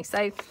tiny, so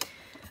I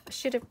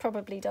should have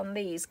probably done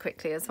these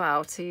quickly as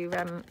well to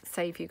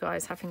save you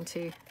guys having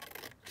to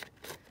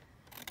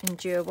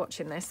endure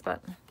watching this,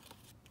 but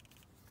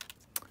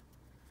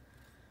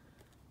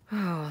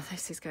oh,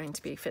 this is going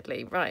to be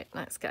fiddly. Right,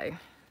 let's go.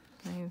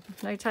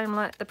 No time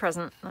like the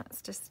present.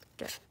 Let's just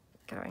get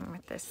going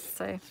with this.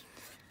 So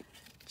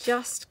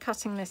just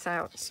cutting this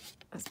out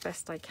as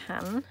best I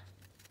can.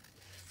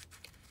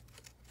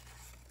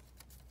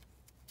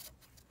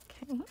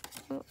 Okay,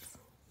 oops.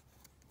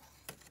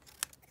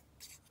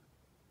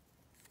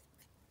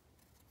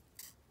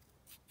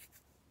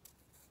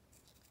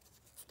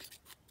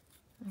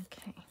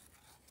 Okay,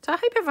 so I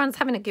hope everyone's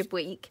having a good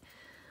week.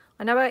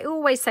 I know I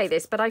always say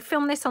this, but I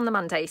film this on the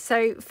Monday.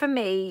 So for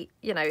me,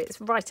 you know,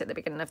 it's right at the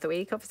beginning of the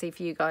week. Obviously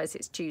for you guys,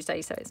 it's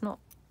Tuesday, so it's not,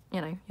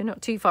 you know, you're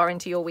not too far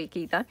into your week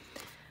either.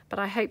 But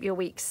I hope your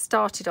week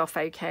started off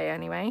okay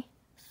anyway.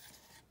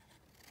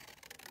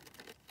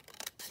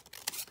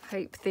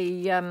 Hope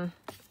the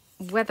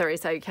weather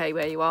is okay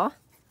where you are.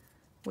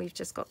 We've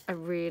just got a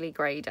really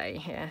grey day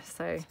here.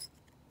 So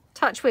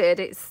touch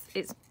wood, it's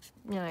you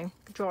know,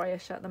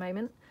 dryish at the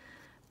moment.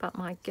 But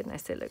my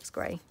goodness, it looks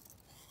grey.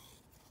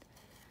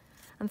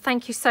 And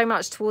thank you so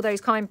much to all those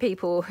kind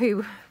people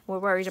who were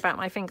worried about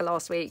my finger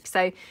last week.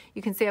 So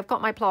you can see I've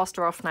got my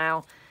plaster off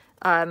now.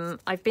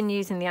 I've been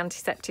using the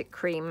antiseptic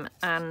cream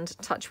and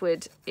touch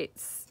wood,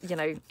 it's, you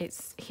know,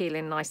 it's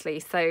healing nicely.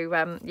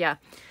 So yeah,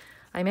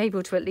 I'm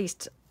able to at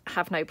least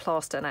have no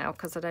plaster now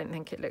because I don't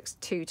think it looks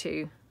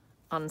too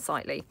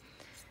unsightly.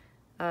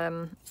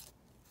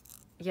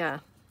 Yeah,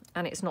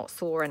 and it's not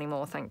sore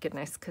anymore, thank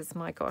goodness, because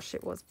my gosh,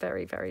 it was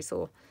very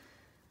sore.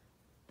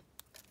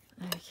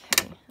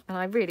 Okay. And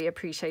I really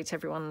appreciate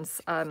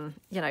everyone's,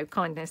 you know,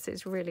 kindness.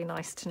 It's really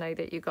nice to know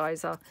that you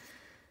guys are,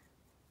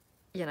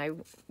 you know,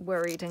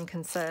 worried and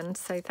concerned.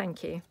 So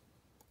thank you.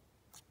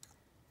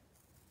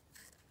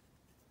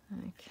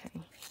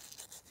 Okay.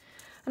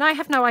 And I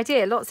have no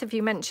idea. Lots of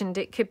you mentioned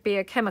it could be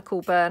a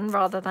chemical burn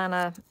rather than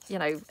a, you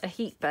know, a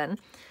heat burn.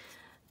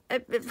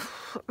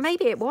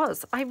 Maybe it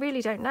was. I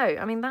really don't know.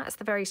 I mean, that's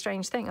the very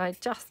strange thing. I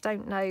just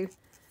don't know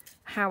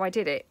how I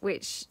did it,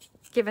 which,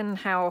 given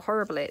how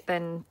horrible it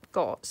then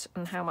got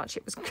and how much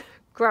it was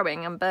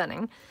growing and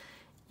burning,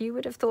 you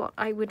would have thought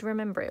I would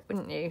remember it,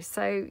 wouldn't you?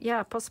 So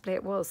yeah, possibly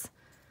it was.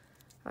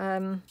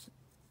 I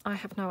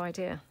have no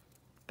idea,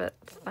 but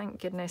thank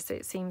goodness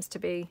it seems to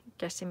be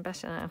getting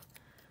better now.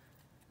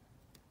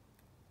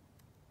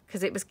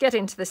 Because it was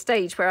getting to the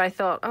stage where I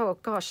thought, oh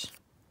gosh,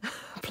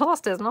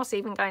 plaster's not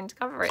even going to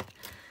cover it.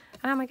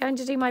 How am I going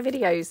to do my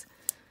videos?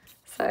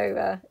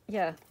 So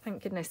yeah,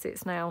 thank goodness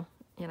it's now,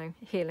 you know,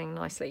 healing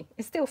nicely.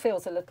 It still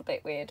feels a little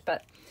bit weird,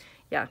 but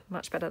yeah,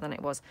 much better than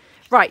it was.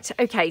 Right,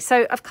 okay,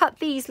 so I've cut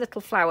these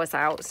little flowers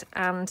out,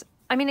 and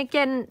I mean,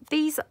 again,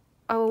 these,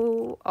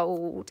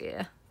 oh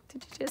dear,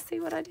 did you just see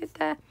what I did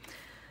there?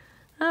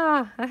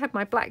 Ah, I had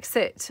my black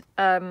soot,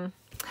 my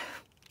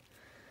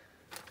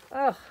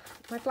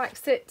black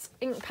soot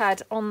ink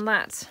pad on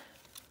that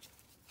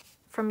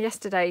from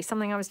yesterday,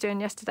 something I was doing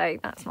yesterday.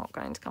 That's not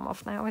going to come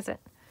off now, is it?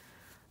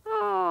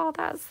 Oh,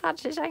 that's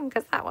such a shame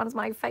because that one's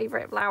my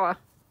favourite flower.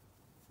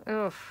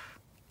 Ugh.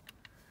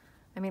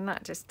 I mean,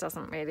 that just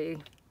doesn't really,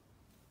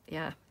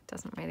 yeah,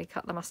 doesn't really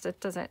cut the mustard,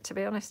 does it? To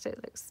be honest, it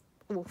looks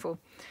awful.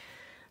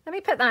 Let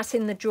me put that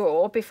in the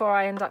drawer before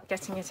I end up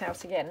getting it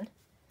out again.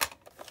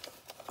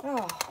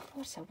 Oh,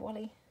 what a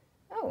wally.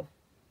 Oh,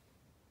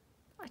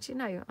 actually,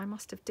 no, I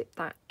must have dipped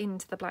that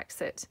into the black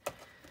soot.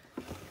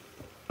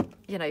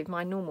 You know,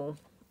 my normal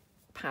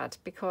pad,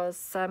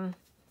 because I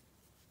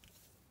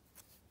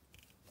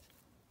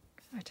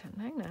don't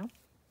know now.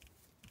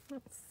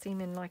 That's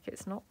seeming like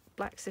it's not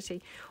black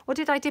sooty. Or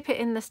did I dip it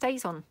in the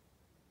Stays On?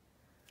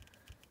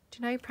 Do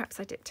you know, perhaps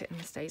I dipped it in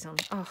the Stays On.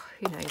 Oh,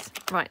 who knows.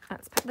 Right,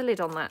 let's put the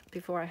lid on that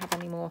before I have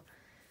any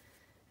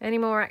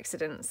more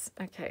accidents.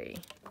 Okay,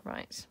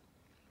 right.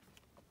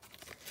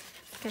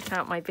 Get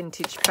out my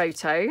vintage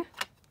photo.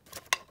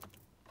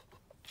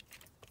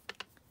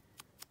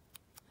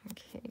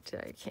 Okie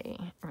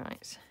dokie,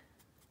 right.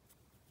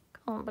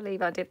 Can't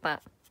believe I did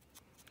that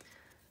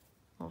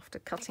after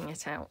cutting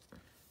it out.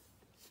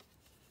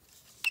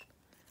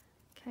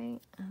 Okay,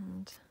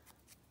 and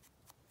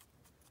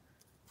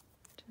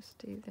just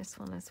do this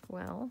one as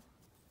well.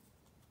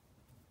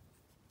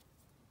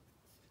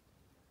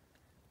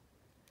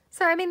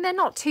 So, I mean, they're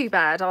not too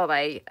bad, are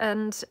they?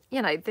 And,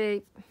 you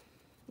know,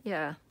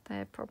 yeah,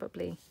 they're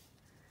probably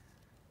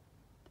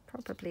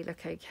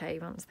look okay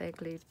once they're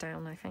glued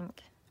down, I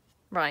think.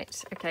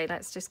 Right, okay,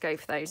 let's just go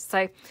for those.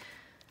 So,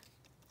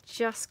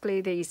 just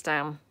glue these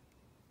down.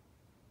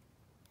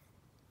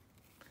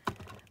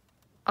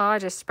 I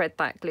just spread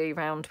that glue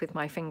round with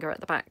my finger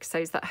at the back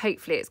so that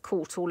hopefully it's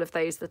caught all of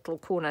those little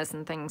corners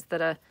and things that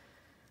are,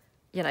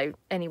 you know,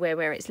 anywhere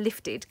where it's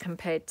lifted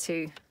compared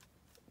to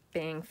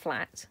being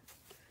flat,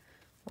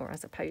 or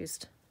as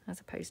opposed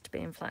to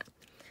being flat.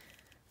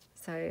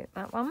 So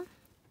that one.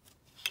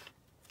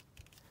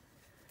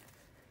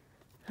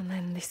 And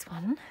then this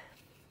one.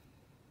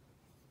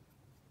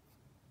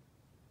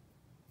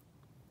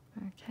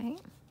 Okay.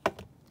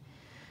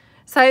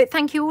 So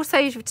thank you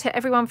also to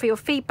everyone for your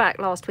feedback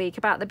last week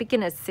about the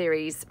beginners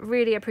series.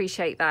 Really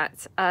appreciate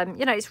that.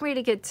 You know, it's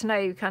really good to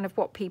know kind of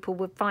what people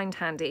would find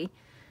handy.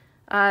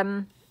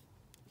 Oh,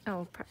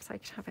 perhaps I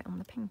could have it on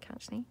the pink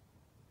actually.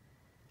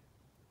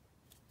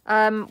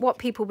 What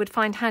people would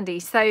find handy.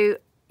 So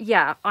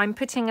yeah, I'm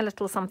putting a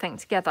little something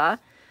together,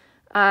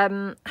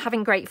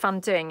 having great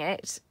fun doing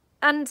it.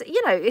 And,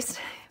 you know, it's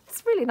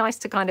really nice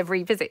to kind of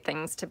revisit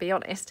things, to be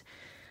honest.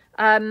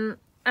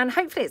 And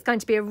hopefully it's going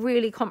to be a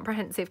really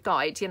comprehensive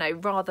guide, you know,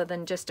 rather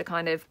than just a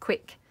kind of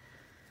quick,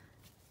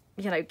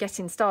 you know,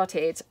 getting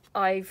started.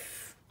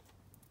 I've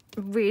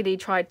really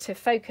tried to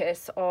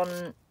focus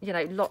on, you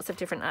know, lots of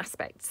different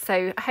aspects.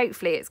 So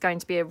hopefully it's going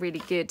to be a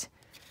really good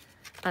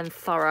and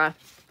thorough,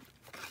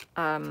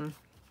 well,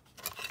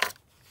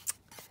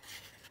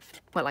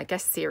 I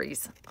guess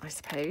series, I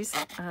suppose.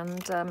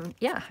 And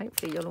yeah,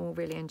 hopefully you'll all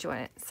really enjoy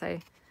it. So,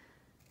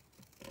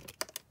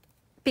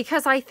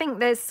 because I think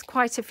there's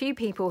quite a few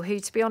people who,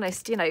 to be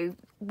honest, you know,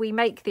 we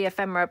make the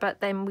ephemera, but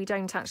then we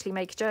don't actually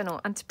make a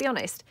journal. And to be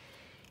honest,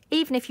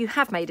 even if you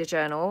have made a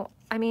journal,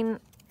 I mean,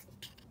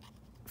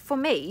 for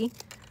me,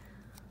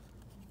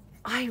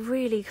 I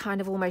really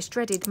kind of almost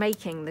dreaded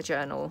making the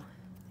journal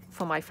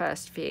for my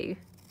first few,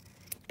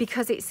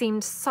 because it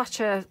seemed such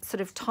a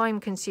sort of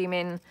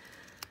time-consuming,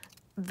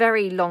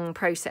 very long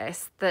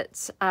process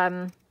that,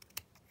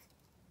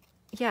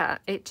 yeah,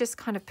 it just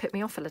kind of put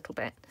me off a little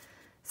bit.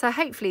 So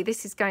hopefully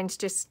this is going to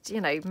just, you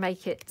know,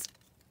 make it,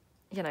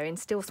 you know,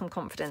 instill some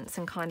confidence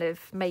and kind of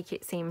make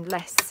it seem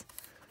less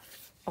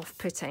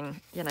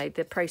off-putting, you know,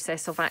 the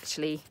process of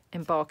actually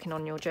embarking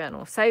on your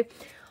journal. So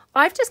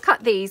I've just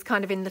cut these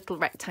kind of in little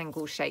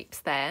rectangle shapes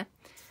there.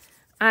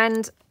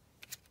 And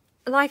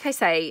like I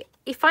say,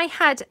 if I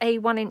had a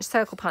 1-inch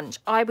circle punch,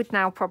 I would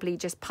now probably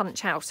just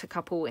punch out a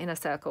couple in a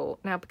circle.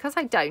 Now, because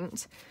I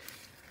don't,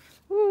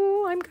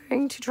 I'm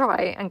going to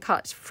try and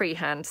cut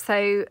freehand.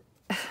 So,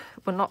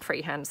 well, not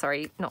freehand,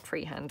 sorry, not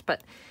freehand,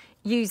 but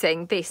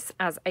using this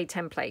as a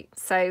template.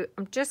 So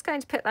I'm just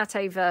going to put that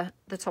over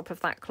the top of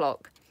that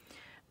clock,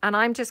 and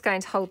I'm just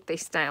going to hold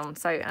this down.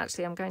 So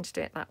actually I'm going to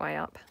do it that way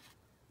up,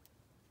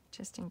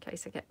 just in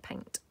case I get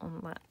paint on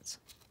that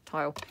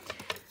tile.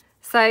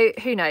 So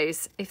who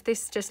knows, if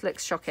this just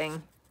looks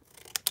shocking,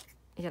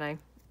 you know,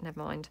 never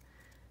mind,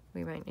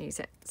 we won't use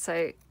it.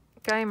 So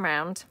going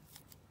round.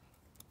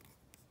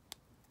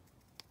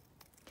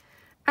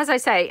 As I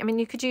say, I mean,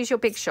 you could use your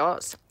Big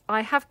Shot.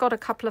 I have got a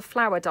couple of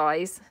flower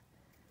dies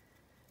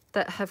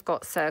that have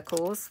got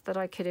circles that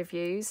I could have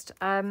used.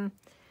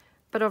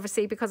 But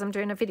obviously, because I'm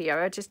doing a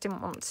video, I just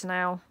didn't want to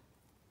now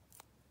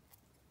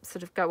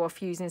sort of go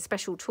off using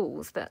special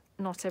tools that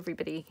not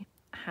everybody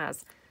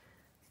has.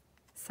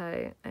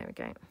 So there we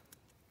go.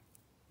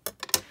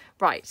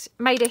 Right,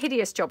 made a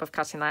hideous job of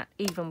cutting that,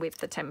 even with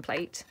the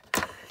template,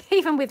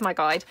 even with my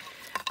guide.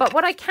 But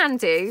what I can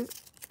do,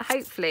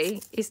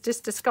 hopefully, is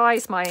just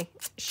disguise my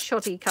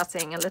shoddy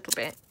cutting a little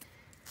bit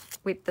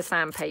with the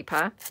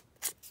sandpaper.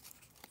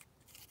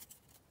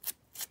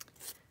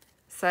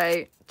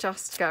 So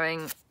just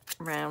going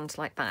round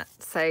like that.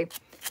 So,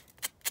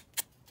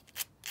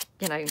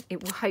 you know,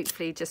 it will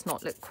hopefully just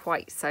not look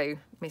quite so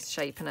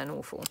misshapen and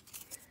awful.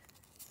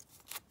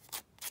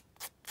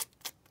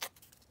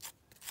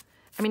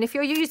 I mean, if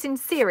you're using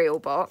cereal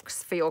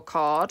box for your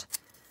card,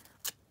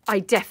 I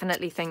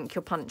definitely think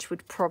your punch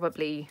would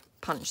probably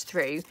punch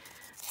through.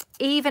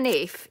 Even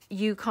if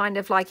you kind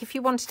of like, if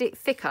you wanted it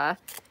thicker,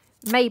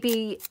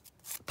 maybe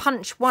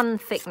punch one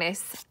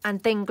thickness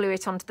and then glue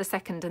it onto the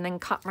second and then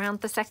cut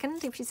round the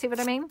second, if you see what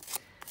I mean.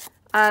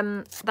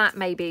 That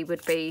maybe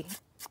would be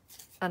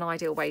an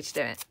ideal way to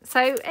do it.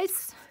 So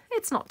it's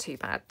not too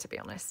bad, to be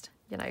honest.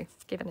 You know,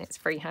 given it's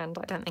freehand,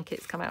 I don't think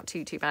it's come out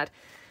too bad.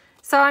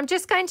 So I'm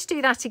just going to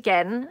do that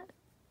again,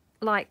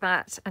 like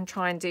that, and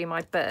try and do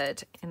my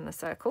bird in the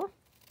circle.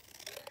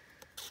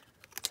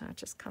 So I'll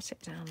just cut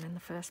it down in the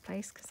first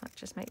place, because that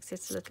just makes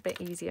it a little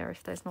bit easier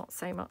if there's not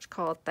so much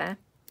card there.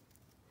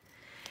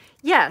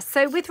 Yeah,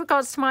 so with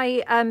regards to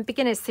my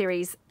beginners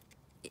series,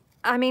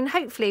 I mean,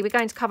 hopefully we're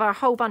going to cover a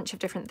whole bunch of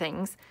different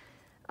things,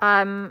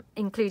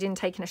 including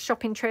taking a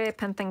shopping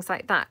trip and things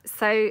like that.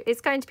 So it's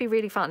going to be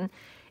really fun.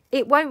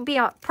 It won't be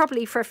up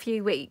probably for a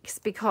few weeks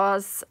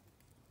because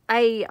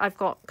I've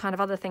got kind of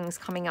other things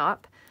coming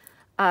up.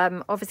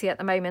 Obviously at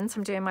the moment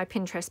I'm doing my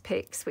Pinterest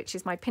picks, which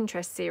is my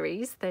Pinterest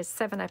series. There's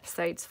 7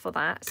 episodes for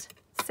that.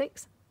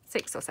 6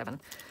 or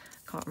 7,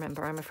 can't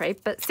remember, I'm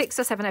afraid, but 6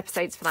 or 7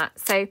 episodes for that.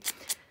 So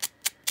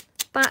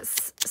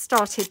that's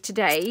started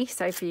today,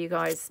 so for you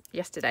guys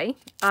yesterday.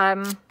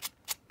 And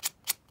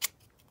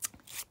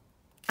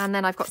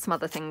then I've got some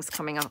other things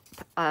coming up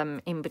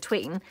in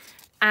between.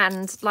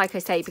 And like I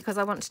say, because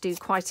I want to do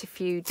quite a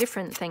few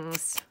different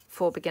things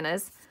for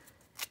beginners,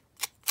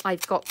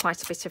 I've got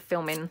quite a bit of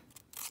filming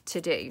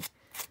to do.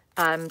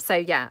 So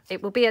yeah,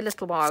 it will be a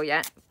little while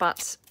yet,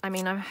 but I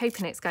mean, I'm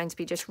hoping it's going to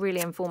be just really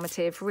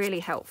informative, really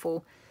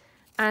helpful,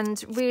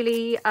 and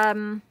really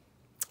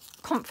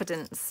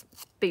confidence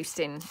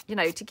boosting, you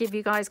know, to give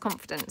you guys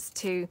confidence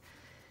to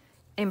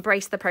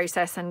embrace the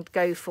process and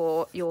go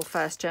for your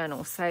first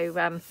journal.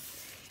 So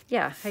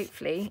yeah,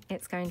 hopefully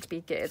it's going to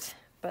be good,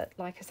 but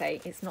like I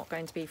say, it's not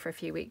going to be for a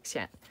few weeks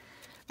yet.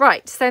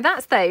 Right, so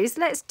that's those.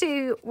 Let's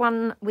do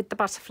one with the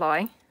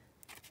butterfly.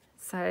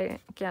 So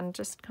again,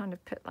 just kind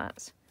of put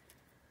that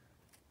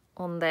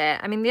on there.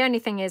 I mean, the only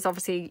thing is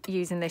obviously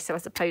using this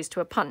as opposed to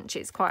a punch,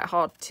 it's quite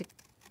hard to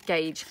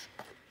gauge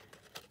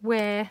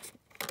where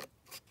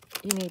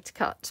you need to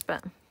cut.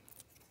 But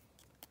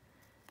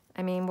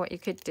I mean, what you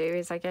could do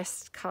is, I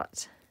guess,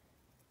 cut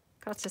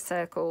a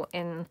circle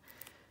in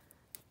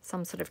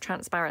some sort of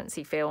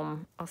transparency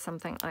film or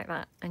something like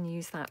that and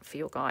use that for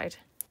your guide.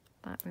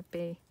 That would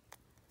be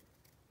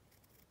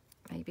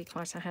maybe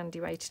quite a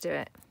handy way to do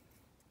it.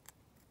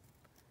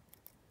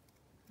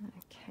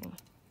 Okay,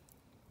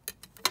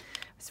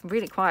 it's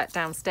really quiet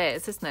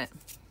downstairs, isn't it?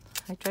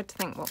 I dread to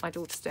think what my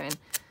daughter's doing.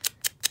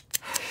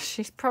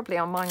 She's probably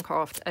on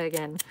Minecraft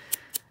again.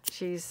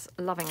 She's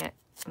loving it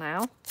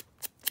now.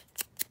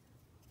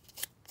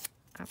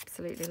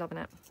 Absolutely loving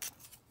it.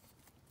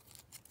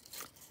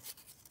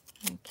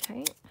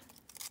 Okay.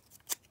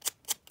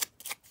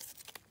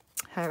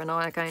 Her and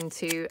I are going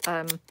to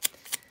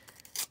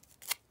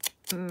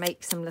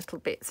make some little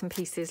bits and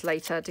pieces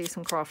later, do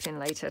some crafting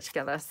later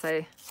together.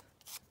 So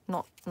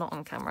not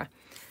on camera,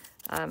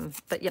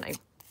 but you know,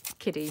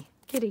 kiddie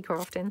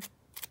crafting.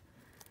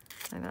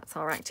 So that's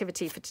our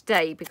activity for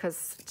today,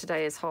 because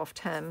today is half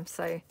term.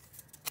 So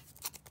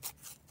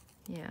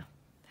yeah,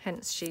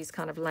 hence she's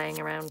kind of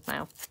laying around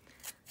now.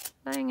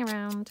 Laying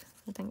around.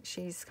 I think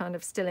she's kind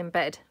of still in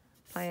bed,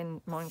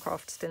 playing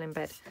Minecraft, still in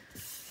bed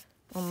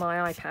on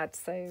my iPad.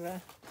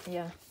 So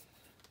yeah.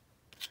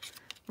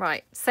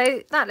 Right,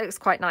 so that looks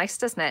quite nice,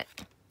 doesn't it?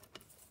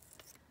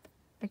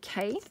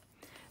 Okay,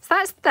 so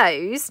that's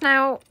those.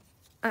 Now,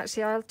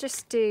 actually, I'll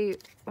just do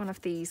one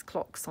of these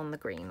clocks on the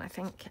green, I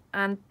think.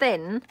 And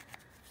then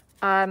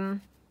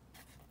I'm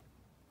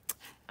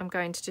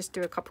going to just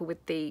do a couple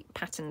with the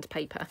patterned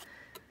paper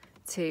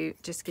to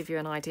just give you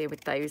an idea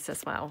with those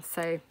as well.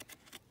 So,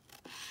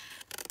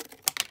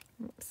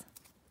 oops.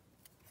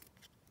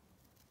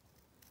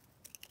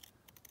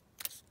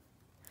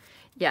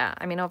 Yeah,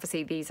 I mean,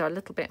 obviously these are a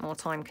little bit more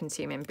time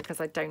consuming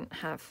because I don't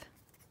have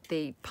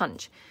the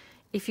punch.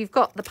 If you've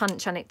got the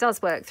punch and it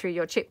does work through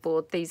your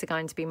chipboard, these are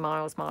going to be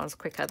miles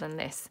quicker than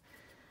this.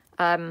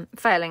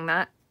 Failing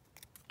that,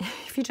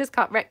 if you just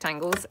cut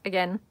rectangles,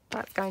 again,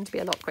 that's going to be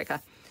a lot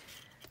quicker.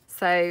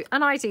 So,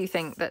 and I do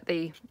think that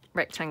the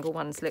rectangle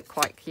ones look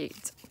quite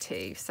cute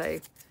too. So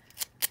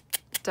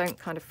don't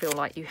kind of feel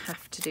like you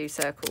have to do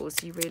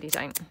circles. You really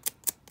don't.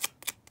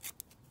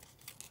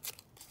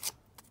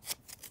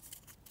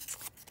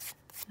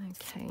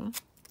 Okay.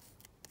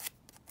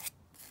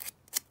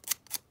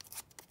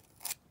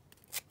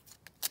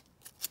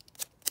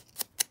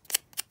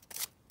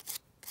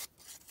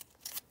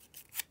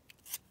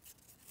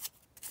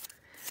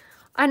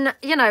 And,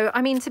 you know,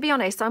 I mean, to be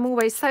honest, I'm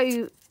always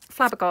so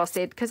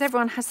flabbergasted because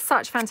everyone has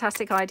such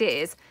fantastic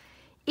ideas.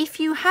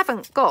 If you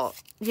haven't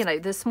got, you know,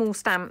 the small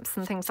stamps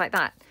and things like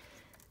that,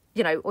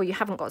 you know, or you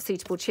haven't got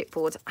suitable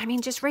chipboard, I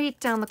mean, just read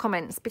down the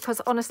comments,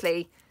 because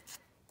honestly,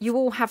 you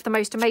all have the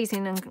most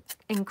amazing and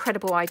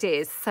incredible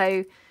ideas.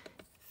 So,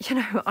 you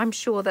know, I'm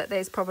sure that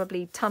there's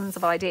probably tons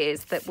of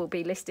ideas that will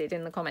be listed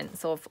in the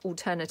comments of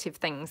alternative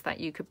things that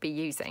you could be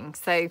using.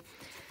 So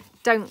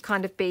don't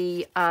kind of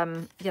be,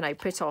 you know,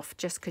 put off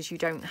just because you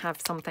don't have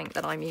something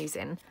that I'm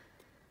using.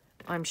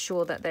 I'm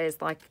sure that there's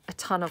like a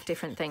ton of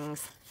different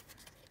things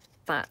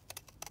that,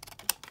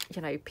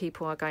 you know,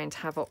 people are going to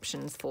have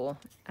options for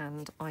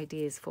and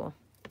ideas for.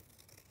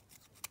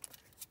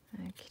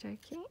 Okie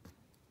dokie.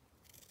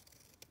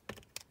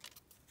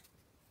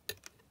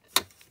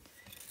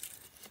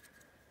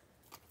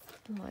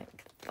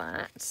 Like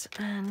that.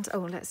 And oh,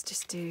 let's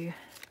do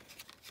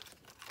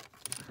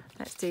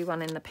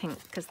one in the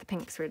pink, because the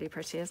pink's really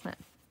pretty, isn't it?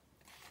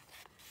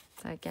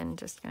 So again,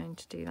 just going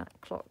to do that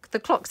clock. The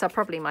clocks are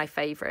probably my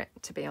favorite,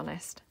 to be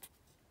honest.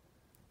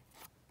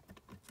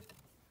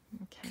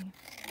 Okay.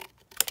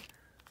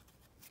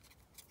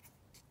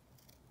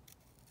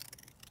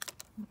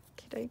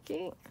 Okie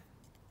dokie.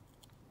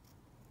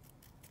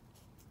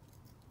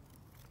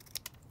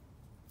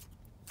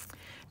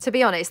 To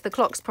be honest, the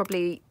clocks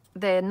probably,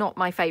 they're not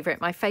my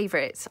favourite. My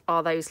favourites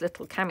are those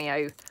little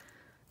cameo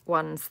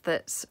ones.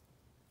 That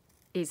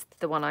is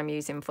the one I'm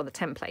using for the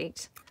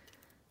template.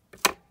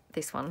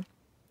 This one.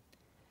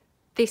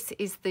 This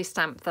is the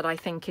stamp that I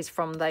think is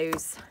from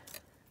those,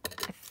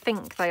 I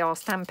think they are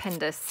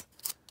Stampendous.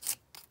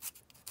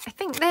 I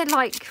think they're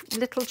like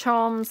Little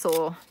Charms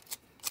or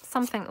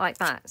something like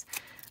that.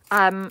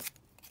 And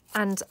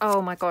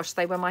oh my gosh,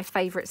 they were my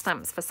favourite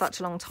stamps for such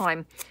a long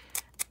time.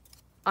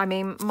 I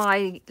mean,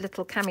 my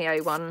little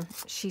cameo one,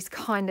 she's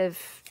kind of,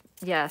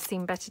 yeah,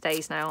 seen better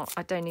days now.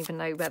 I don't even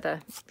know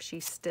whether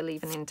she's still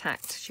even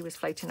intact. She was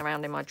floating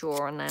around in my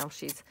drawer, and now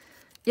she's,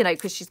 you know,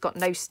 because she's got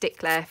no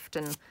stick left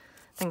and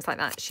things like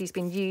that. She's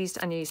been used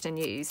and used and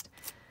used.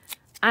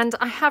 And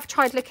I have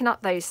tried looking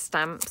up those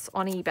stamps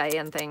on eBay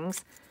and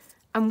things.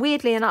 And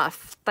weirdly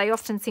enough, they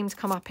often seem to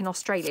come up in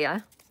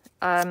Australia.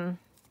 I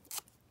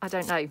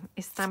don't know.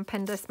 Is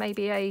Stampendous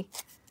maybe a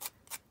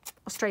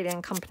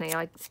Australian company?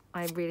 I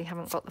really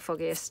haven't got the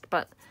foggiest,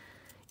 but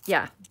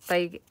yeah,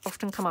 they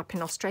often come up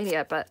in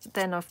Australia, but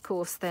then of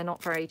course they're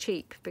not very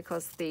cheap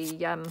because the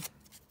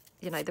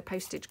you know, the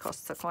postage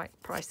costs are quite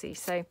pricey.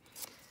 So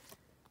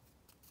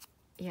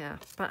yeah,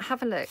 but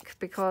have a look,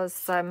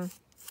 because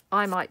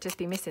I might just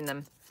be missing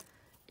them.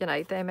 You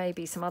know, there may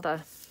be some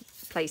other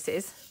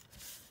places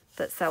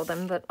that sell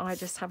them that I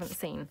just haven't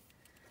seen.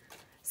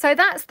 So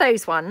that's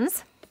those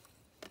ones.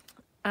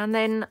 And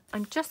then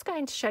I'm just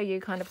going to show you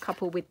kind of a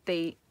couple with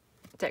the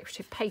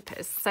decorative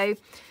papers. So,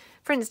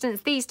 for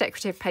instance, these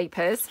decorative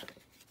papers,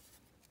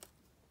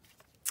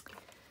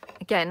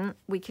 again,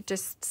 we could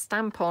just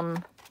stamp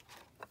on,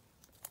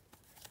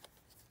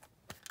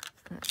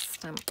 let's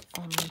stamp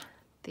on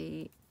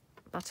the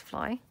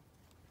butterfly.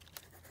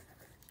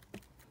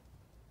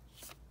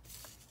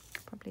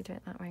 Probably do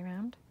it that way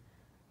around,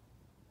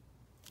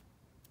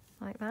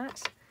 like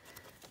that.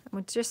 And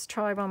we'll just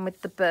try one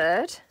with the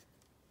bird.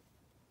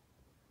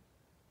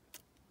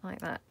 Like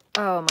that.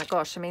 Oh my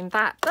gosh, I mean,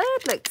 that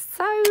bird looks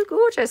so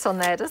gorgeous on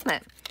there, doesn't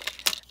it?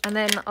 And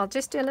then I'll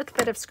just do a little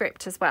bit of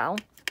script as well.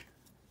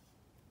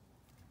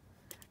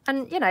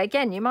 And, you know,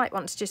 again, you might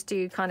want to just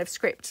do kind of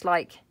script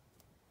like,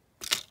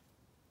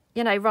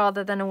 you know,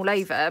 rather than all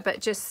over, but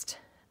just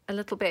a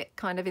little bit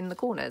kind of in the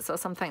corners or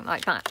something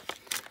like that.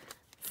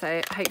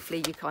 So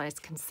hopefully you guys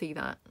can see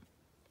that.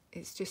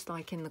 It's just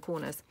like in the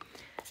corners.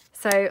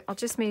 So I'll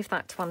just move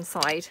that to one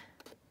side.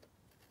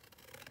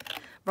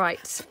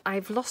 Right,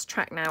 I've lost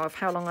track now of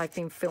how long I've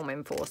been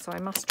filming for, so I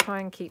must try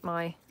and keep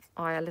my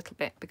eye a little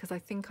bit, because I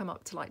think I'm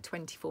up to like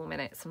 24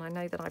 minutes, and I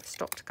know that I've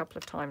stopped a couple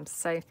of times,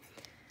 so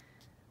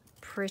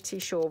pretty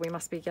sure we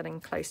must be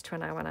getting close to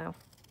an hour now.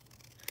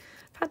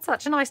 I've had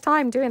such a nice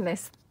time doing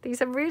this.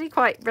 These are really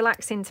quite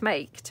relaxing to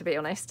make, to be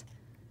honest.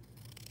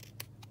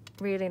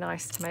 Really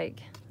nice to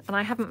make. And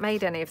I haven't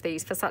made any of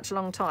these for such a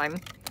long time.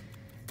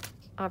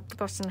 I've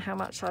forgotten how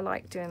much I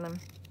like doing them.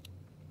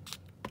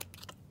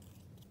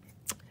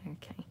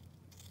 Okay,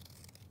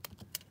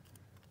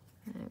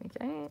 there we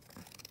go.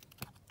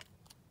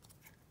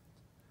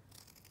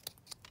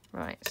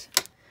 Right,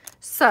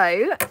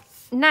 so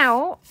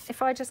now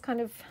if I just kind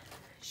of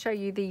show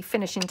you the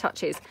finishing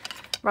touches.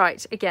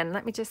 Right, again,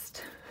 let me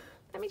just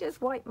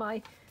wipe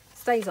my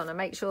stays on and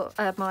make sure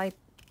my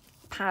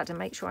pad, and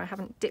make sure I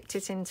haven't dipped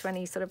it into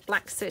any sort of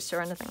black soot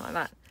or anything like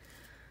that.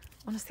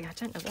 Honestly, I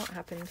don't know what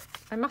happened.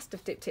 I must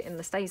have dipped it in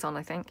the stays on,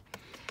 I think.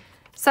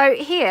 So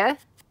here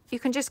you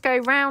can just go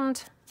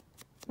round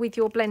with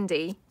your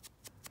blendy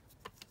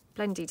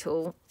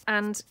tool,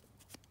 and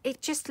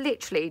it just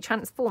literally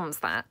transforms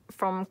that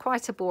from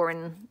quite a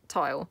boring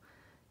tile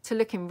to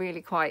looking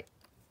really quite,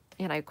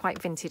 you know,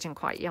 quite vintage and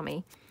quite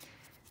yummy.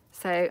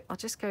 So I'll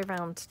just go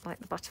around like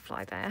the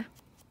butterfly there.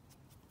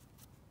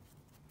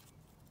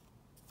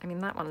 I mean,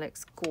 that one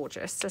looks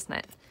gorgeous, doesn't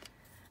it?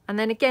 And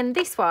then again,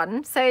 this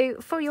one, so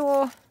for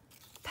your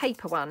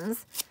paper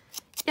ones,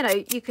 you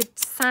know, you could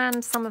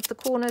sand some of the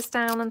corners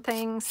down and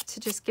things to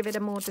just give it a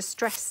more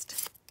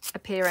distressed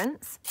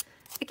appearance.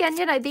 Again,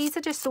 you know, these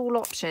are just all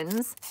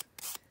options.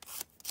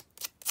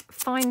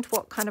 Find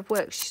what kind of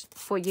works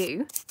for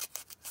you.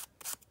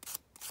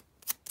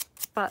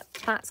 But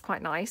that's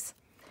quite nice.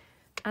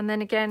 And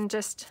then again,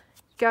 just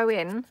go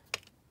in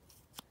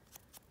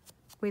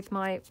with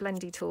my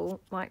blendy tool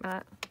like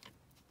that.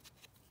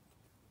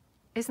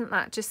 Isn't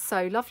that just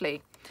so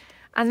lovely?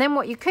 And then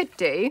what you could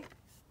do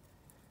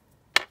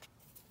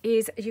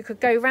is you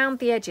could go round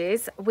the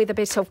edges with a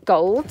bit of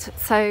gold.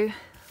 So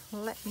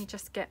let me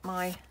just get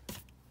my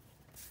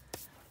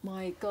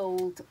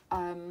gold,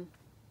 oh,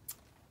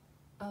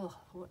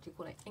 what do you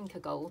call it? Inca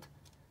gold.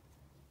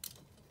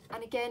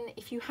 And again,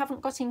 if you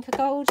haven't got Inca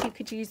gold, you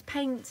could use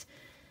paint.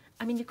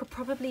 I mean, you could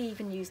probably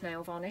even use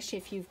nail varnish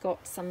if you've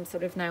got some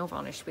sort of nail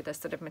varnish with a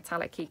sort of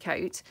metallic-y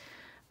coat.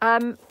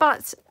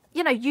 But,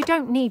 you know, you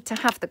don't need to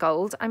have the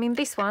gold. I mean,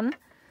 this one,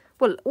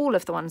 well, all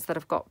of the ones that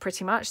I've got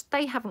pretty much,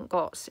 they haven't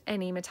got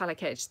any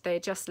metallic edge. They're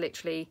just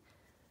literally,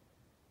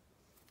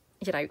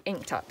 you know,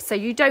 inked up. So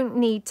you don't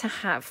need to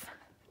have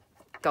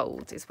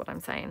gold is what I'm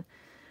saying.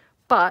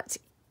 But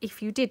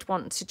if you did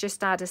want to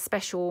just add a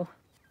special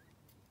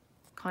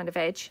kind of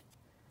edge,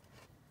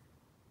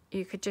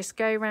 you could just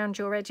go around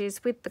your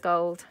edges with the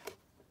gold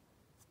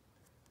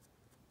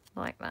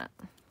like that.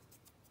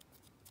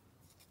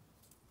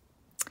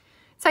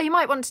 So you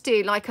might want to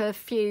do like a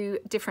few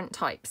different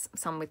types,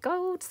 some with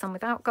gold, some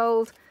without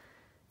gold,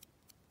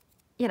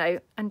 you know,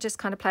 and just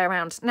kind of play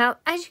around. Now,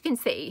 as you can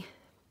see,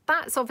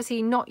 that's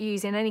obviously not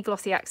using any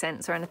glossy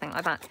accents or anything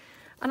like that.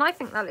 And I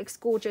think that looks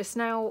gorgeous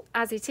now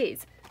as it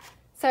is.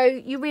 So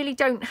you really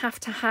don't have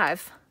to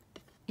have,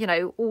 you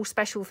know, all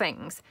special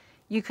things.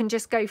 You can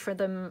just go for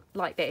them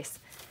like this.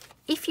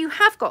 If you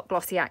have got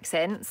glossy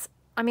accents,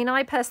 I mean,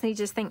 I personally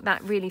just think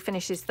that really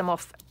finishes them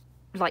off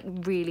like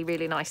really,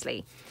 really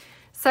nicely.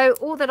 So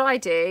all that I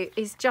do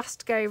is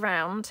just go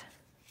round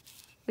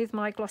with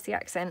my glossy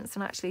accents,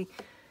 and actually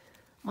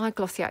my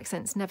glossy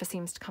accents never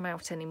seems to come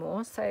out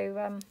anymore. So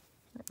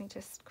let me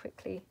just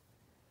quickly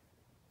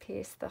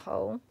pierce the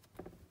hole.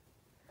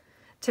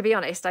 To be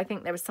honest, I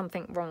think there was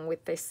something wrong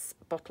with this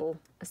bottle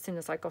as soon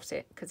as I got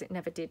it, because it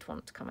never did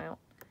want to come out.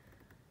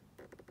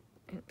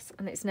 Oops.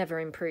 And it's never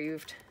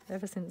improved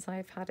ever since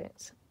I've had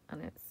it,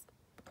 and it's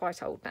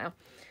quite old now.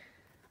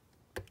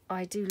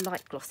 I do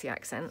like glossy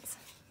accents.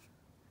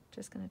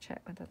 Just going to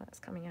check whether that's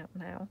coming out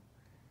now.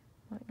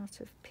 Might not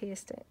have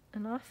pierced it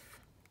enough.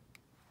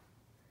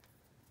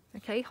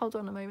 Okay, hold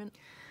on a moment.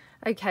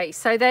 Okay,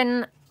 so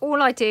then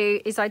all I do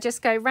is I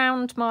just go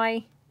round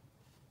my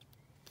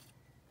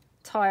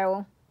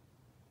tile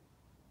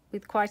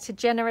with quite a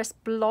generous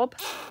blob,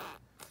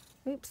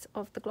 oops,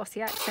 of the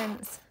glossy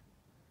accents.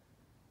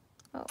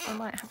 Oh, I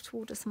might have to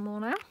order some more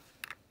now.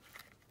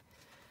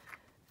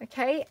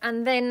 Okay,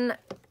 and then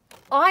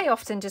I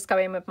often just go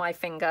in with my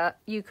finger.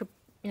 You could,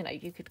 you know,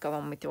 you could go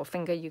on with your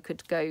finger, you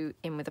could go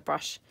in with a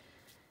brush,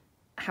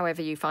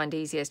 however you find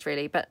easiest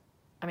really. But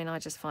I mean, I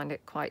just find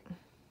it quite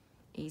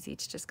easy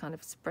to just kind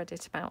of spread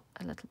it about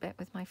a little bit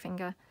with my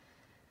finger.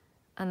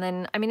 And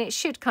then, I mean, it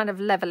should kind of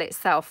level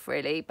itself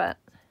really, but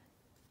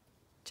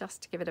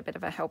just to give it a bit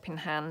of a helping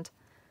hand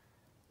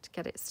to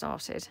get it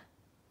started.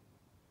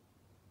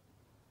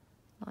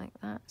 Like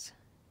that.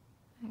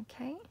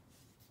 Okay.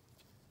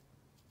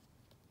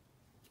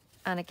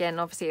 And again,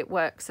 obviously it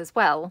works as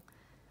well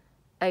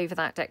over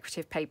that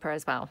decorative paper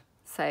as well.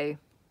 So,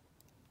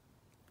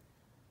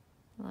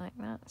 like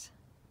that.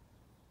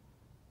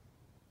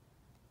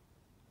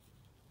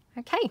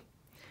 Okay.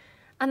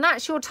 And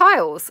that's your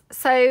tiles.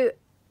 So,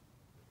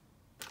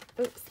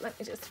 oops, let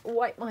me just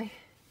wipe my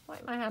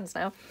hands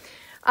now.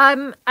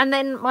 And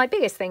then my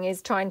biggest thing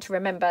is trying to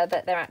remember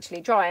that they're actually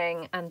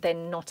drying and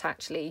then not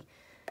actually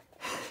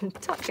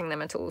touching them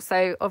at all.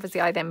 So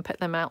obviously I then put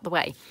them out the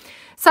way.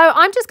 So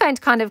I'm just going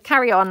to kind of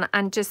carry on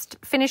and just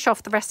finish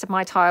off the rest of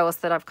my tiles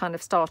that I've kind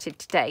of started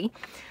today.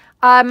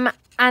 And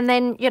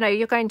then, you know,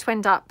 you're going to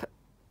end up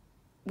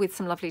with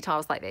some lovely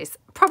tiles like this.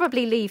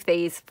 Probably leave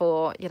these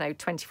for, you know,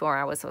 24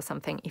 hours or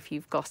something if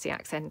you've glossy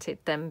accented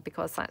them,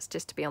 because that's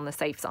just to be on the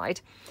safe side.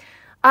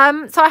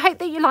 So I hope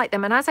that you like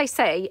them. And as I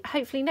say,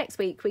 hopefully next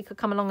week we could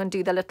come along and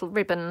do the little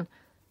ribbon,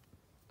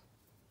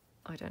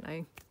 I don't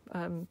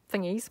know,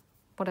 thingies,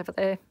 whatever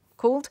they're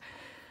called.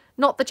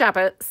 Not the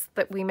jabbets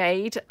that we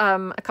made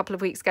a couple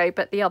of weeks ago,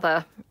 but the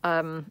other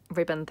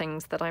ribbon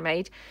things that I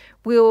made.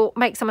 We'll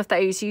make some of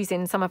those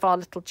using some of our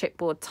little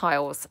chipboard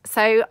tiles.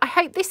 So I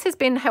hope this has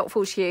been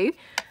helpful to you.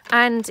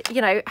 And,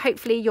 you know,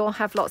 hopefully you'll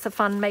have lots of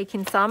fun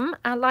making some.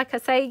 And like I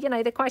say, you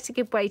know, they're quite a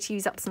good way to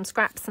use up some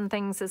scraps and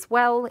things as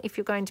well, if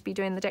you're going to be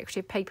doing the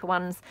decorative paper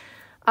ones.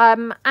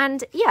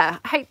 And yeah,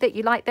 I hope that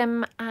you like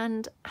them,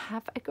 and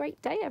have a great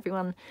day,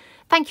 everyone.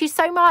 Thank you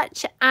so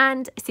much,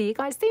 and see you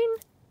guys soon.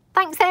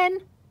 Thanks then.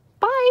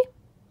 Bye.